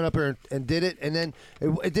I went up here and did it, and then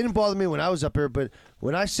it didn't bother me when I was up here, but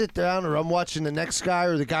when I sit down or I'm watching the next guy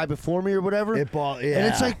or the guy before me or whatever, and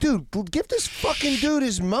it's like, dude, give this fucking dude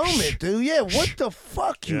his moment, dude. Yeah, what the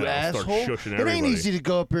fuck, you Yeah, I'll start asshole? shushing It ain't everybody. easy to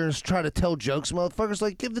go up here and try to tell jokes, motherfuckers.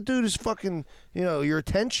 Like, give the dude his fucking, your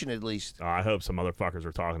attention at least. I hope some motherfuckers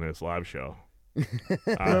are talking to this live show.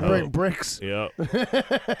 I'm gonna bring bricks. Yep.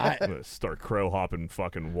 I'm gonna start crow hopping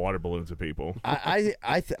fucking water balloons at people. I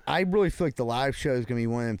really feel like the live show is gonna be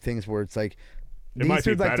one of them things where it's like It might these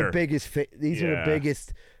are be like better. the biggest. These are the Yeah.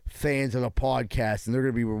 biggest fans of the podcast, and they're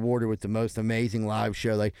gonna be rewarded with the most amazing live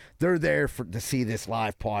show. Like they're there to see this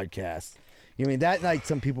live podcast. You mean that night?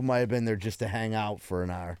 Some people might have been there just to hang out for an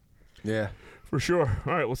hour. Yeah. For sure.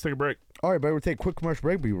 All right, let's take a break. All right, but we'll take a quick commercial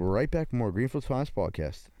break. We'll be right back with more Greenfield's Finest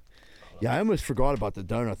podcast. Yeah, I almost forgot about the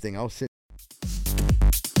donut thing. I was sitting.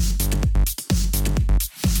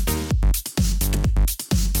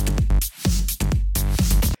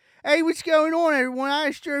 Hey, what's going on, everyone? I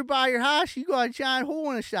just drove by your house. You got a giant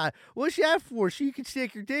hole in the side. What's that for? So you can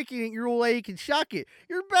stick your dick in it and your old lady can suck it.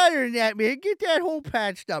 You're better than that, man. Get that hole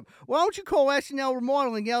patched up. Why don't you call SNL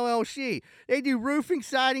Remodeling LLC? They do roofing,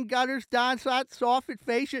 siding, gutters, downspout, soffit,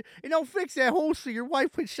 fascia, and they'll fix that hole so your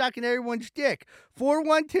wife quits sucking everyone's dick.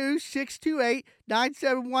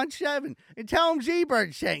 412-628-9717. And tell them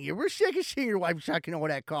Z-Bird sent you. We're sick of seeing your wife sucking all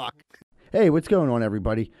that cock. Hey, what's going on,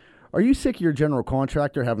 everybody? Are you sick of your general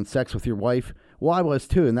contractor having sex with your wife? Well, I was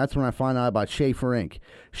too, and that's when I found out about Schaefer Inc.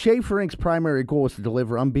 Schaefer Inc.'s primary goal is to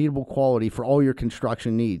deliver unbeatable quality for all your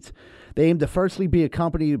construction needs. They aim to firstly be a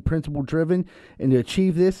company principle-driven, and to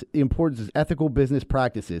achieve this, the importance is ethical business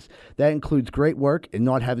practices. That includes great work and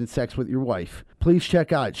not having sex with your wife. Please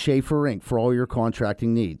check out Schaefer Inc. for all your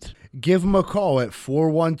contracting needs. Give them a call at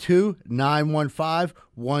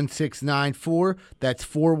 412-915-1694. That's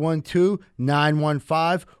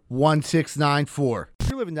 412-915-1694. If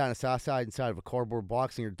you're living down the south side inside of a cardboard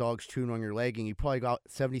box and your dog's chewing on your leg and you probably got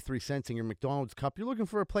 73 cents in your McDonald's cup, you're looking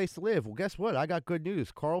for a place to live. Well, guess what? I got good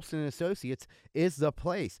news. Carlson & Associates is the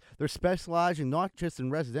place. They're specializing not just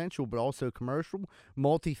in residential, but also commercial,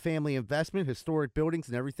 multifamily investment, historic buildings,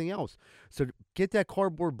 and everything else. So get that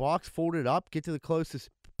cardboard box, fold it up, get to the closest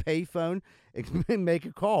payphone, and make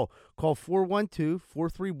a call. Call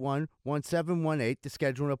 412-431-1718 to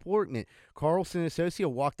schedule an appointment. Carlson & Associates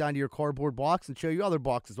will walk down to your cardboard box and show you other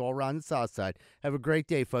boxes all around the south side. Have a great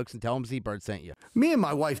day, folks, and tell them Z-Bird sent you. Me and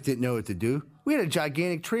my wife didn't know what to do. We had a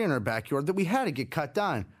gigantic tree in our backyard that we had to get cut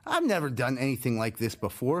down. I've never done anything like this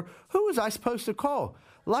before. Who was I supposed to call?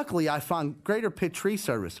 Luckily, I found Greater Pitt Tree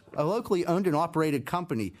Service, a locally owned and operated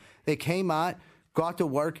company. They came out, got to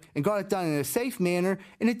work, and got it done in a safe manner,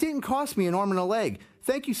 and it didn't cost me an arm and a leg.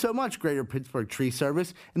 thank you so much, Greater Pittsburgh Tree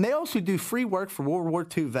Service. And they also do free work for World War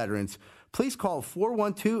II veterans. Please call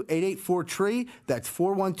 412-884-TREE. That's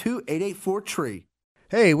 412-884-TREE.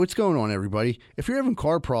 Hey, what's going on, everybody? If you're having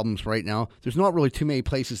car problems right now, there's not really too many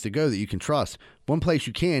places to go that you can trust. One place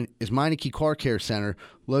you can is Meineke Car Care Center,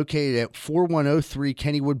 located at 4103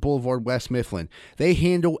 Kennywood Boulevard, West Mifflin. They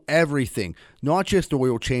handle everything, not just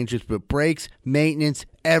oil changes, but brakes, maintenance,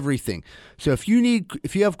 everything. So if you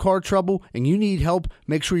have car trouble and you need help,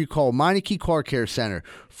 make sure you call Meineke Car Care Center,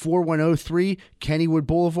 4103 Kennywood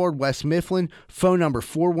Boulevard, West Mifflin. Phone number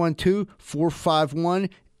 412-451-8968,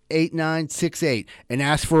 and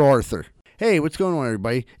ask for Arthur. Hey, what's going on,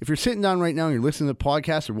 everybody? If you're sitting down right now and you're listening to the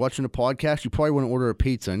podcast or watching the podcast, you probably want to order a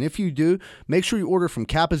pizza. And if you do, make sure you order from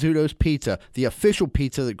Capizzuto's Pizza, the official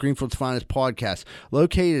pizza that Greenfield's Finest podcast,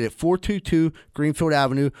 located at 422 Greenfield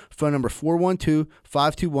Avenue, phone number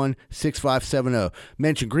 412-521-6570.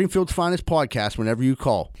 Mention Greenfield's Finest podcast whenever you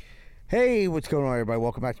call. Hey, what's going on, everybody?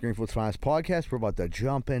 Welcome back to Greenfield's Finest podcast. We're about to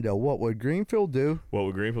jump into What Would Greenfield Do? What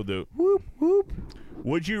would Greenfield do? Whoop, whoop.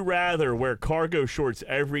 Would you rather wear cargo shorts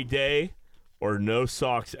every day or no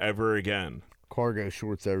socks ever again? Cargo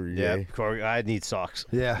shorts every Yeah, day. I need socks.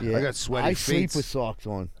 Yeah, I got sweaty I feet. sleep with socks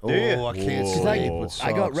on. Oh, I can't Whoa. sleep I, with socks.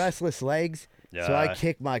 I got restless legs, so I Yeah.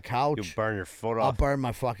 kick my You'll couch. burn your foot I'll off. burn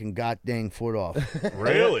my fucking goddamn foot off.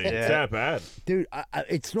 Really? Yeah. It's that bad? Dude,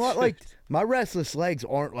 it's not like my restless legs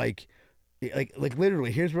aren't like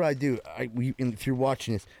literally. Here's what I do. If you're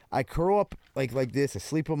watching this, I curl up like this. I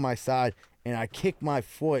sleep on my side, and I kick my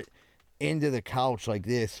foot into the couch like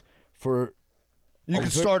this for You can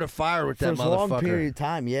start a fire with that a long motherfucker. period of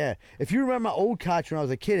time. Yeah. If you remember my old couch when I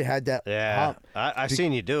was a kid, it had that. Yeah, hump. I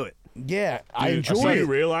seen you do it. Yeah, I Do enjoy you it.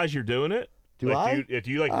 realize you're doing it? Do like, I?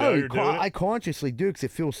 Do you know you're doing I it? consciously do because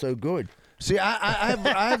it feels so good. See, I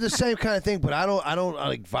have the same kind of thing, but I don't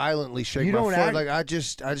like violently shake You my don't foot. act- Like I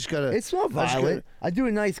just gotta. It's not I just violent. I do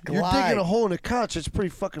a nice You're glide. digging a hole in the couch. It's pretty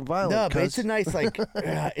fucking violent. No, but it's cuz a nice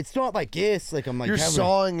it's not like this. Like I'm like you're having-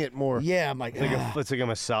 sawing it more. Yeah, I'm like, It's like a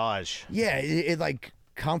massage. yeah, it like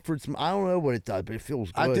comforts me. I don't know what it does, but it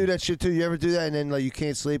feels good. I do that shit too. You ever do that and then like you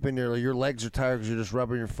can't sleep and your legs are tired because you're just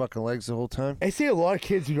rubbing your fucking legs the whole time? I see a lot of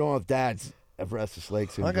kids who don't have dads have restless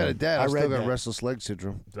leg syndrome. I got a dad. I read still got that. restless leg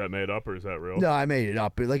syndrome. Is that made up or is that real? No, I made it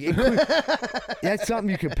up. But like, it could, that's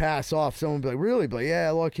something you could pass off. Someone would be like, really? But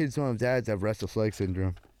yeah, a lot of kids who don't have dads have restless leg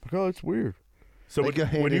syndrome. Like, oh, it's weird. So They when, go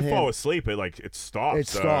hand when in you fall hand. asleep, it stops. It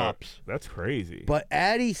stops. That's crazy. But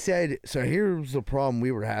Addie said, so here's the problem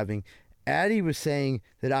we were having. Addie was saying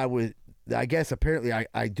that I guess apparently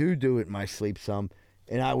I do it in my sleep some,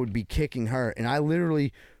 and I would be kicking her. And I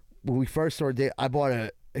literally, when we first started dating, I bought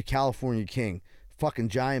a California King, fucking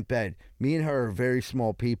giant bed. Me and her are very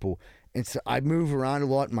small people. And so I move around a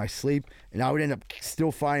lot in my sleep, and I would end up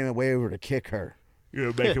still finding a way over to kick her.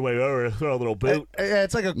 You make your way over, throw a little boot. Yeah,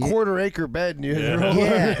 it's like a quarter-acre bed, and you Yeah. roll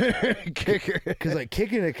Yeah. over and kick her. Because like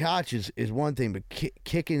kicking a couch is one thing, but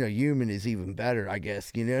kicking a human is even better, I guess.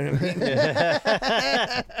 You know what I mean?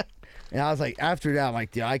 And I was like, after that, I'm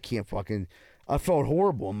like, dude, I can't fucking. I felt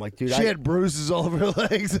horrible. I'm like, dude, She had bruises all over her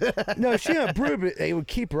legs. no, she had bruise, but they would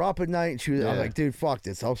keep her up at night. And she was, I was Yeah. like, dude, fuck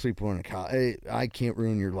this. I'll sleep on a couch. I can't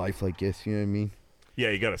ruin your life like this. You know what I mean?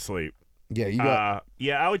 Yeah, you got to sleep. Yeah, you got.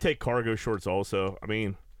 Yeah, I would take cargo shorts also. I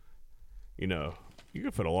mean, you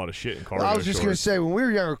can fit a lot of shit in cargo I was just gonna shorts. say, when we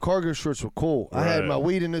were younger, cargo shorts were cool. I had Right. my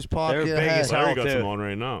weed in this pocket. They were I big had- as hell. Larry got too. some on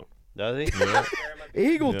right now. Does he?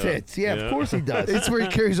 Eagle Yeah. tits. Yeah, Yeah. of course he does. It's where he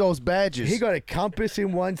carries all his badges. He got a compass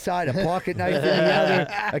in one side, a pocket knife in the other,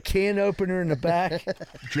 a can opener in the back.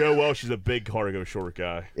 Joe Welsh is a big cargo short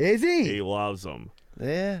guy. Is he? He loves them.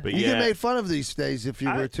 yeah, But you yeah. get made fun of these days if you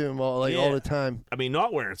I- wear to him all yeah. the time. I mean,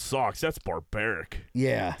 not wearing socks, that's barbaric.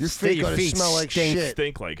 Yeah. Your feet Your gonna feet smell like stink. shit.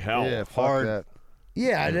 Stink like hell. Yeah, fuck Hard. that.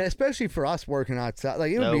 Yeah, and especially for us working outside,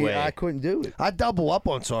 like it would No be, way. I couldn't do it. I double up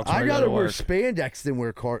on socks. When I'd I go rather to wear work. spandex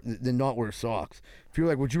than not wear socks. If you're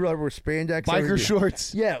like, would you rather wear spandex? I would biker do-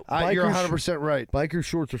 shorts. Yeah, You're biker 100% right. Biker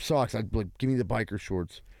shorts or socks? I'd like, give me the biker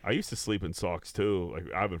shorts. I used to sleep in socks too. Like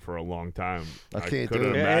I've been for a long time. I can't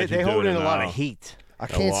couldn't do it. Yeah, imagine they hold doing in it a lot now. of heat. I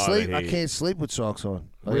can't lot of sleep. I heat. can't sleep with socks on.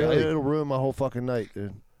 Really? It'll ruin my whole fucking night,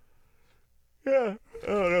 dude. Yeah, I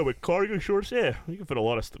don't know, but cargo shorts, yeah, you can fit a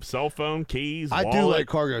lot of stuff. Cell phone, keys, I do wallet. like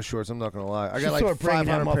cargo shorts. I'm not gonna lie. I Should got like start bringing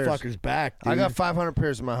that 500 pairs. motherfuckers back. Dude. I got 500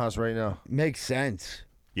 pairs in my house right now. Makes sense.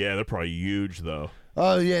 Yeah, they're probably huge though.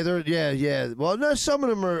 Oh yeah, they're yeah. Well, no, some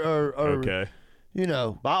of them are Okay. you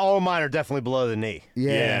know. All mine are definitely below the knee.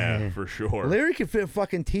 Yeah, for sure. Larry can fit a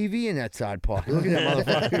fucking TV in that side pocket. Look at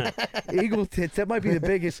that motherfucker. Eagle tits. That might be the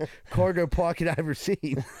biggest cargo pocket I've ever seen.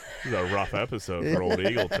 This is a rough episode for old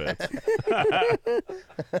Eagle Tits.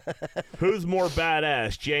 Who's more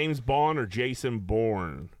badass, James Bond or Jason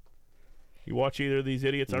Bourne? You watch either of these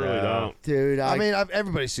idiots? I really don't. Dude, I mean,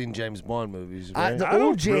 everybody's seen James Bond movies, right? the I old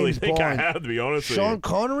don't James really think Bond. I have, to be honest with you. Sean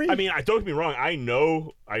Connery? I mean, don't get me wrong. I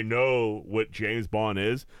know what James Bond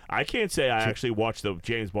is. I can't say I actually watched the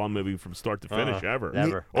James Bond movie from start to finish ever.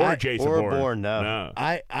 Never. Or Jason or Bourne. Bourne, no.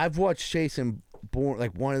 I've watched Jason Bourne,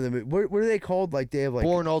 like one of them. What are they called? Like they have like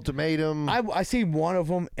Bourne Ultimatum. I seen one of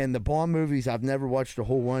them, and the Bond movies. I've never watched the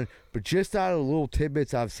whole one, but just out of the little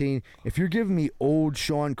tidbits I've seen, if you're giving me old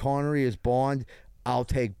Sean Connery as Bond, I'll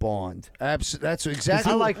take Bond. That's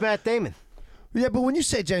exactly. I like Matt Damon. Yeah, but when you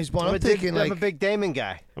say James Bond, I'm thinking I'm like a big Damon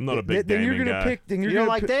guy. I'm not a big Then you're Damon gonna guy. pick. Then you're You don't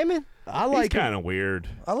gonna like pick, Damon? I He's like him. kind of weird.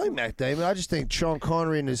 I like Matt Damon. I just think Sean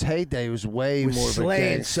Connery in his heyday was way Was more of a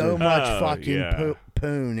slaying gangster. so much Oh, fucking yeah.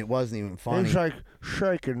 poon. It wasn't even He funny. was like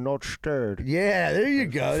shaken, not stirred. Yeah, there you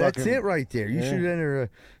go. That's Fucking- it right there. You yeah. should enter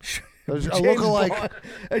A James lookalike. Bond-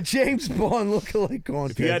 a James Bond lookalike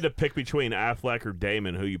contest. If you had to pick between Affleck or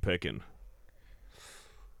Damon, who you picking?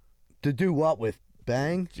 to do what with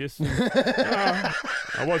Bang? Just, I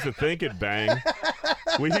wasn't thinking Bang.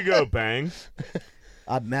 We could go Bang.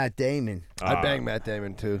 Matt Damon. I'd bang Matt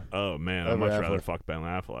Damon too. Oh man, I'd Over much rather Affleck. fuck Ben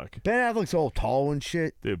Affleck. Ben Affleck's all tall and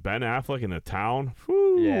shit. Dude, Ben Affleck in the town.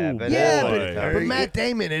 Whew, Yeah, Ben Yeah, Affleck. but- But Matt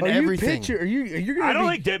Damon in Are you everything. Are you gonna I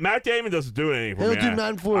don't be, think Matt Damon doesn't do anything for He'll me. do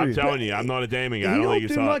nothing for I'm you. telling you, I'm not a Damon guy. I he don't don't think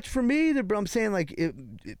do he's hot. much for me either, but I'm saying like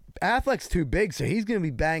Affleck's too big, so he's gonna be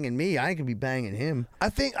banging me. I ain't gonna be banging him. I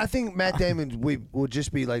think Matt Damon would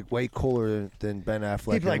just be like way cooler than Ben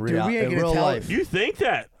Affleck He'd be like, in, dude, we ain't in gonna real tell life. You think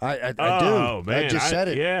that? I Oh do. man, I just said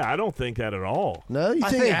it. Yeah, I don't think that at all. No, you I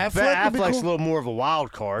think think Affleck Ben would be Affleck's cool? a little more of a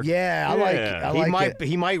wild card. Yeah, I like. Yeah. I he like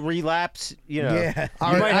might it. relapse. You know, Yeah. All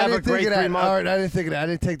you right, might I have a didn't think great of that. 3 months. All right, I didn't think of that. I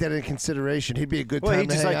didn't take that into consideration. He'd be a good Well, time he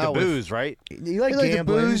to just hang like the out with. booze, right? You like He like the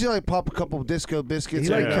gambling. booze. You like pop a couple disco biscuits.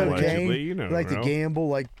 You like Yeah, cocaine. allegedly, you never like to know. gamble,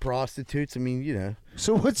 like prostitutes. I mean, you know.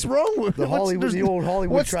 So what's wrong with The Hollywood- the old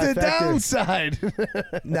Hollywood What's the trifecta. downside?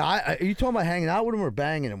 No, are you talking about hanging out with him or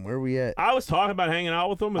banging him? Where are we at? I was talking about hanging out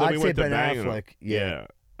with him, and then I'd we say went to Ben banging him. Affleck, yeah.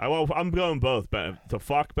 I'm going both. To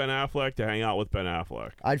fuck Ben Affleck, to hang out with Ben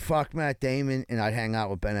Affleck. I'd fuck Matt Damon and I'd hang out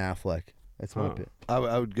with Ben Affleck. That's my Huh. pick. I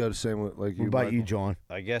would go the same with like What you. about Michael. you, John?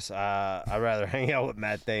 I guess I'd rather hang out with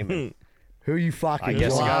Matt Damon. Who are you fucking? I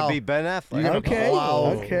guess it John? gotta be Ben Affleck. Okay.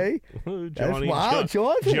 Wow. Okay. Johnny, wow,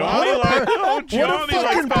 John. Johnny, Wow. like, oh, Johnny likes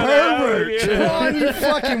fucking Ben pervert. Affleck, yeah. John, you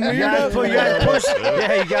fucking You guys, weirdo. you guys push.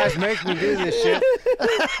 Yeah, you guys make me do this shit.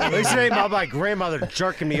 At least it ain't about my grandmother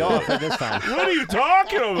jerking me off at this time. What are you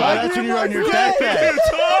talking about? That's when you're on your What are deathbed. you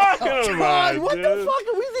talking about? John, what the dude?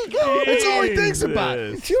 fuck are we thinking? That's all he thinks about.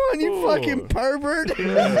 Jesus. John, you Ooh. fucking pervert.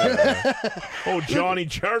 Oh, Johnny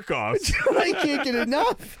Jerkoff. I can't get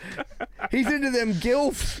enough. He's into them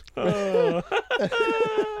gilfs.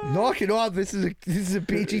 Knock it off. This is a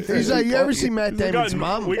PG thing. He's like, you ever see Matt Damon's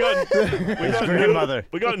mom? We got grandmother.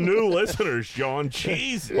 We got new listeners, John.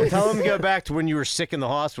 Jesus. Tell him to go back to when you were sick in the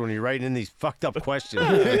hospital and you're writing in these fucked up questions.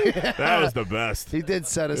 That was the best. He did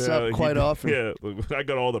set us Yeah, up quite often. Yeah, I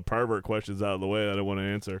got all the pervert questions out of the way that I want to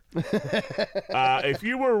answer. If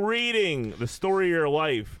you were reading the story of your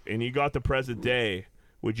life and you got the present day,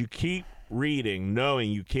 would you keep reading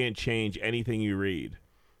knowing you can't change anything you read?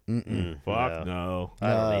 Fuck no. I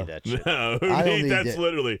don't need that shit. No, I don't need that's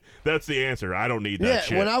that. that's the answer. I don't need that Yeah,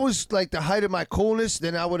 shit. when I was like the height of my coolness,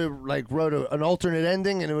 then I would have like wrote an alternate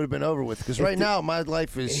ending and it would have been over with. Because right now my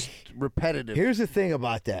life is repetitive. Here's the thing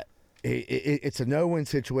about that. It's a no-win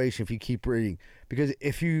situation if you keep reading. Because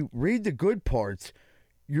if you read the good parts,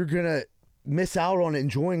 you're going to miss out on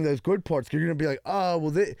enjoying those good parts. You're going to be like, oh,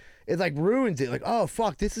 well, it like ruins it. Like, oh,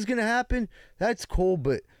 fuck, this is going to happen? That's cool,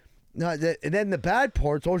 but... No, and then the bad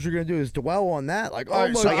parts, all you're going to do is dwell on that. Like,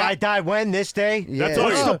 oh, So I died when? This day? Yeah. That's all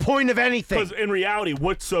What's you- the point of anything? Because in reality,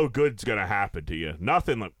 what's so good's gonna happen to you?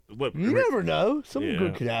 Nothing. Look, you never know. Something Yeah.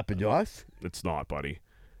 good could happen to us. it's not, buddy.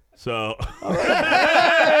 So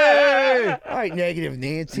All right, negative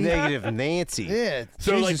Nancy. Negative Nancy. Yeah.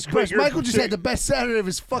 So, like, Jesus but Christ. you're- Michael just had the best Saturday of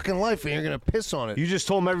his fucking life and you're going to piss on it. You just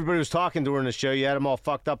told him everybody was talking during the show. You had them all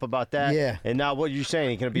fucked up about that. Yeah. And now what you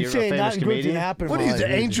saying? You going to be You're a saying famous nothing good's comedian? going to happen. What in are you, my the life,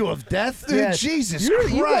 Nancy. angel of death? Dude, Yeah. Jesus You got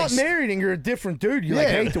Christ. married and you're a different dude. You like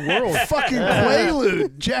hate the world. Fucking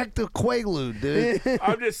Quaalude. Jack the Quaalude, dude.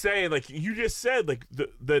 I'm just saying, like you just said, like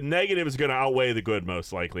the negative is gonna outweigh the good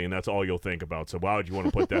most likely, and that's all you'll think about. So why would you want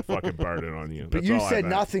to put that fucking burden on you? But That's you all I said meant.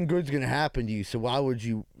 nothing good's going to happen to you. So why would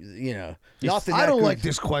you? Nothing. I that don't good- like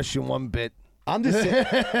this question one bit. I'm just saying.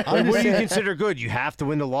 Like, what do you consider good? You have to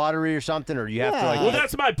win the lottery or something, or you have to Well,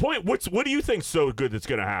 that's my point. What do you think's so good that's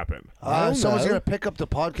going to happen? Someone's know. going to pick up the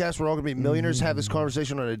podcast. We're all going to be millionaires. Have this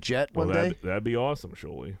conversation on a jet Well, one day. that'd be awesome,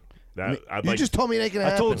 surely. I'd You like. just told me it ain't going to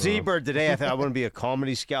I happen. told Z-Bird today I thought I want to be a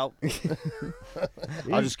comedy scout.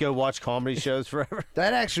 I'll just go watch comedy shows forever.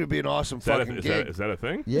 That actually would be an awesome is that fucking a, gig. is that a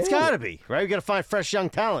thing? Yeah. It's got to be, right? We got to find fresh young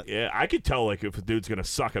talent. Yeah, I could tell like if a dude's going to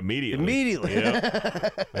suck immediately. Immediately. Yeah.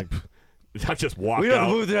 Like, not just walk We don't out.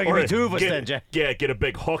 move there, give or me two of us get, then, Jack. Yeah, get a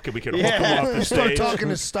big hook and we can Yeah. hook him off the Start stage. talking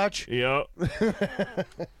to Stutch. Yep.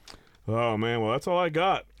 Oh man, well that's all I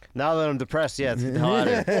got. Now that I'm depressed, yeah, it's the hell out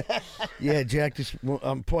of here. Yeah, Jack.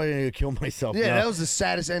 I'm probably gonna kill myself. Yeah, now. that was the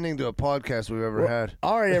saddest ending to a podcast we've ever had.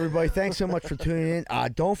 All right, everybody. Thanks so much for tuning in.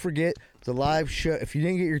 Don't forget the live show. If you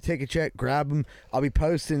didn't get your ticket yet, grab them. I'll be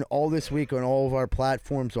posting all this week on all of our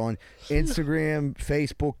platforms on Instagram,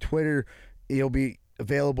 Facebook, Twitter. It'll be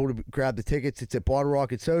available to grab the tickets. It's at Bottle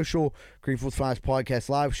Rocket Social, Greenfield's Finest Podcast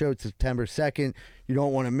live show. It's September 2nd. You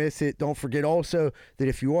don't want to miss it. Don't forget also that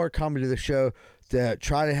if you are coming to the show, to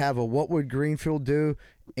try to have a What Would Greenfield Do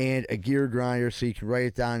and a gear grinder so you can write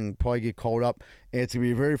it down and probably get called up. And it's going to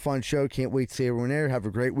be a very fun show. Can't wait to see everyone there. Have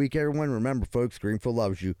a great week, everyone. Remember, folks, Greenfield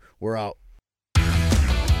loves you. We're out.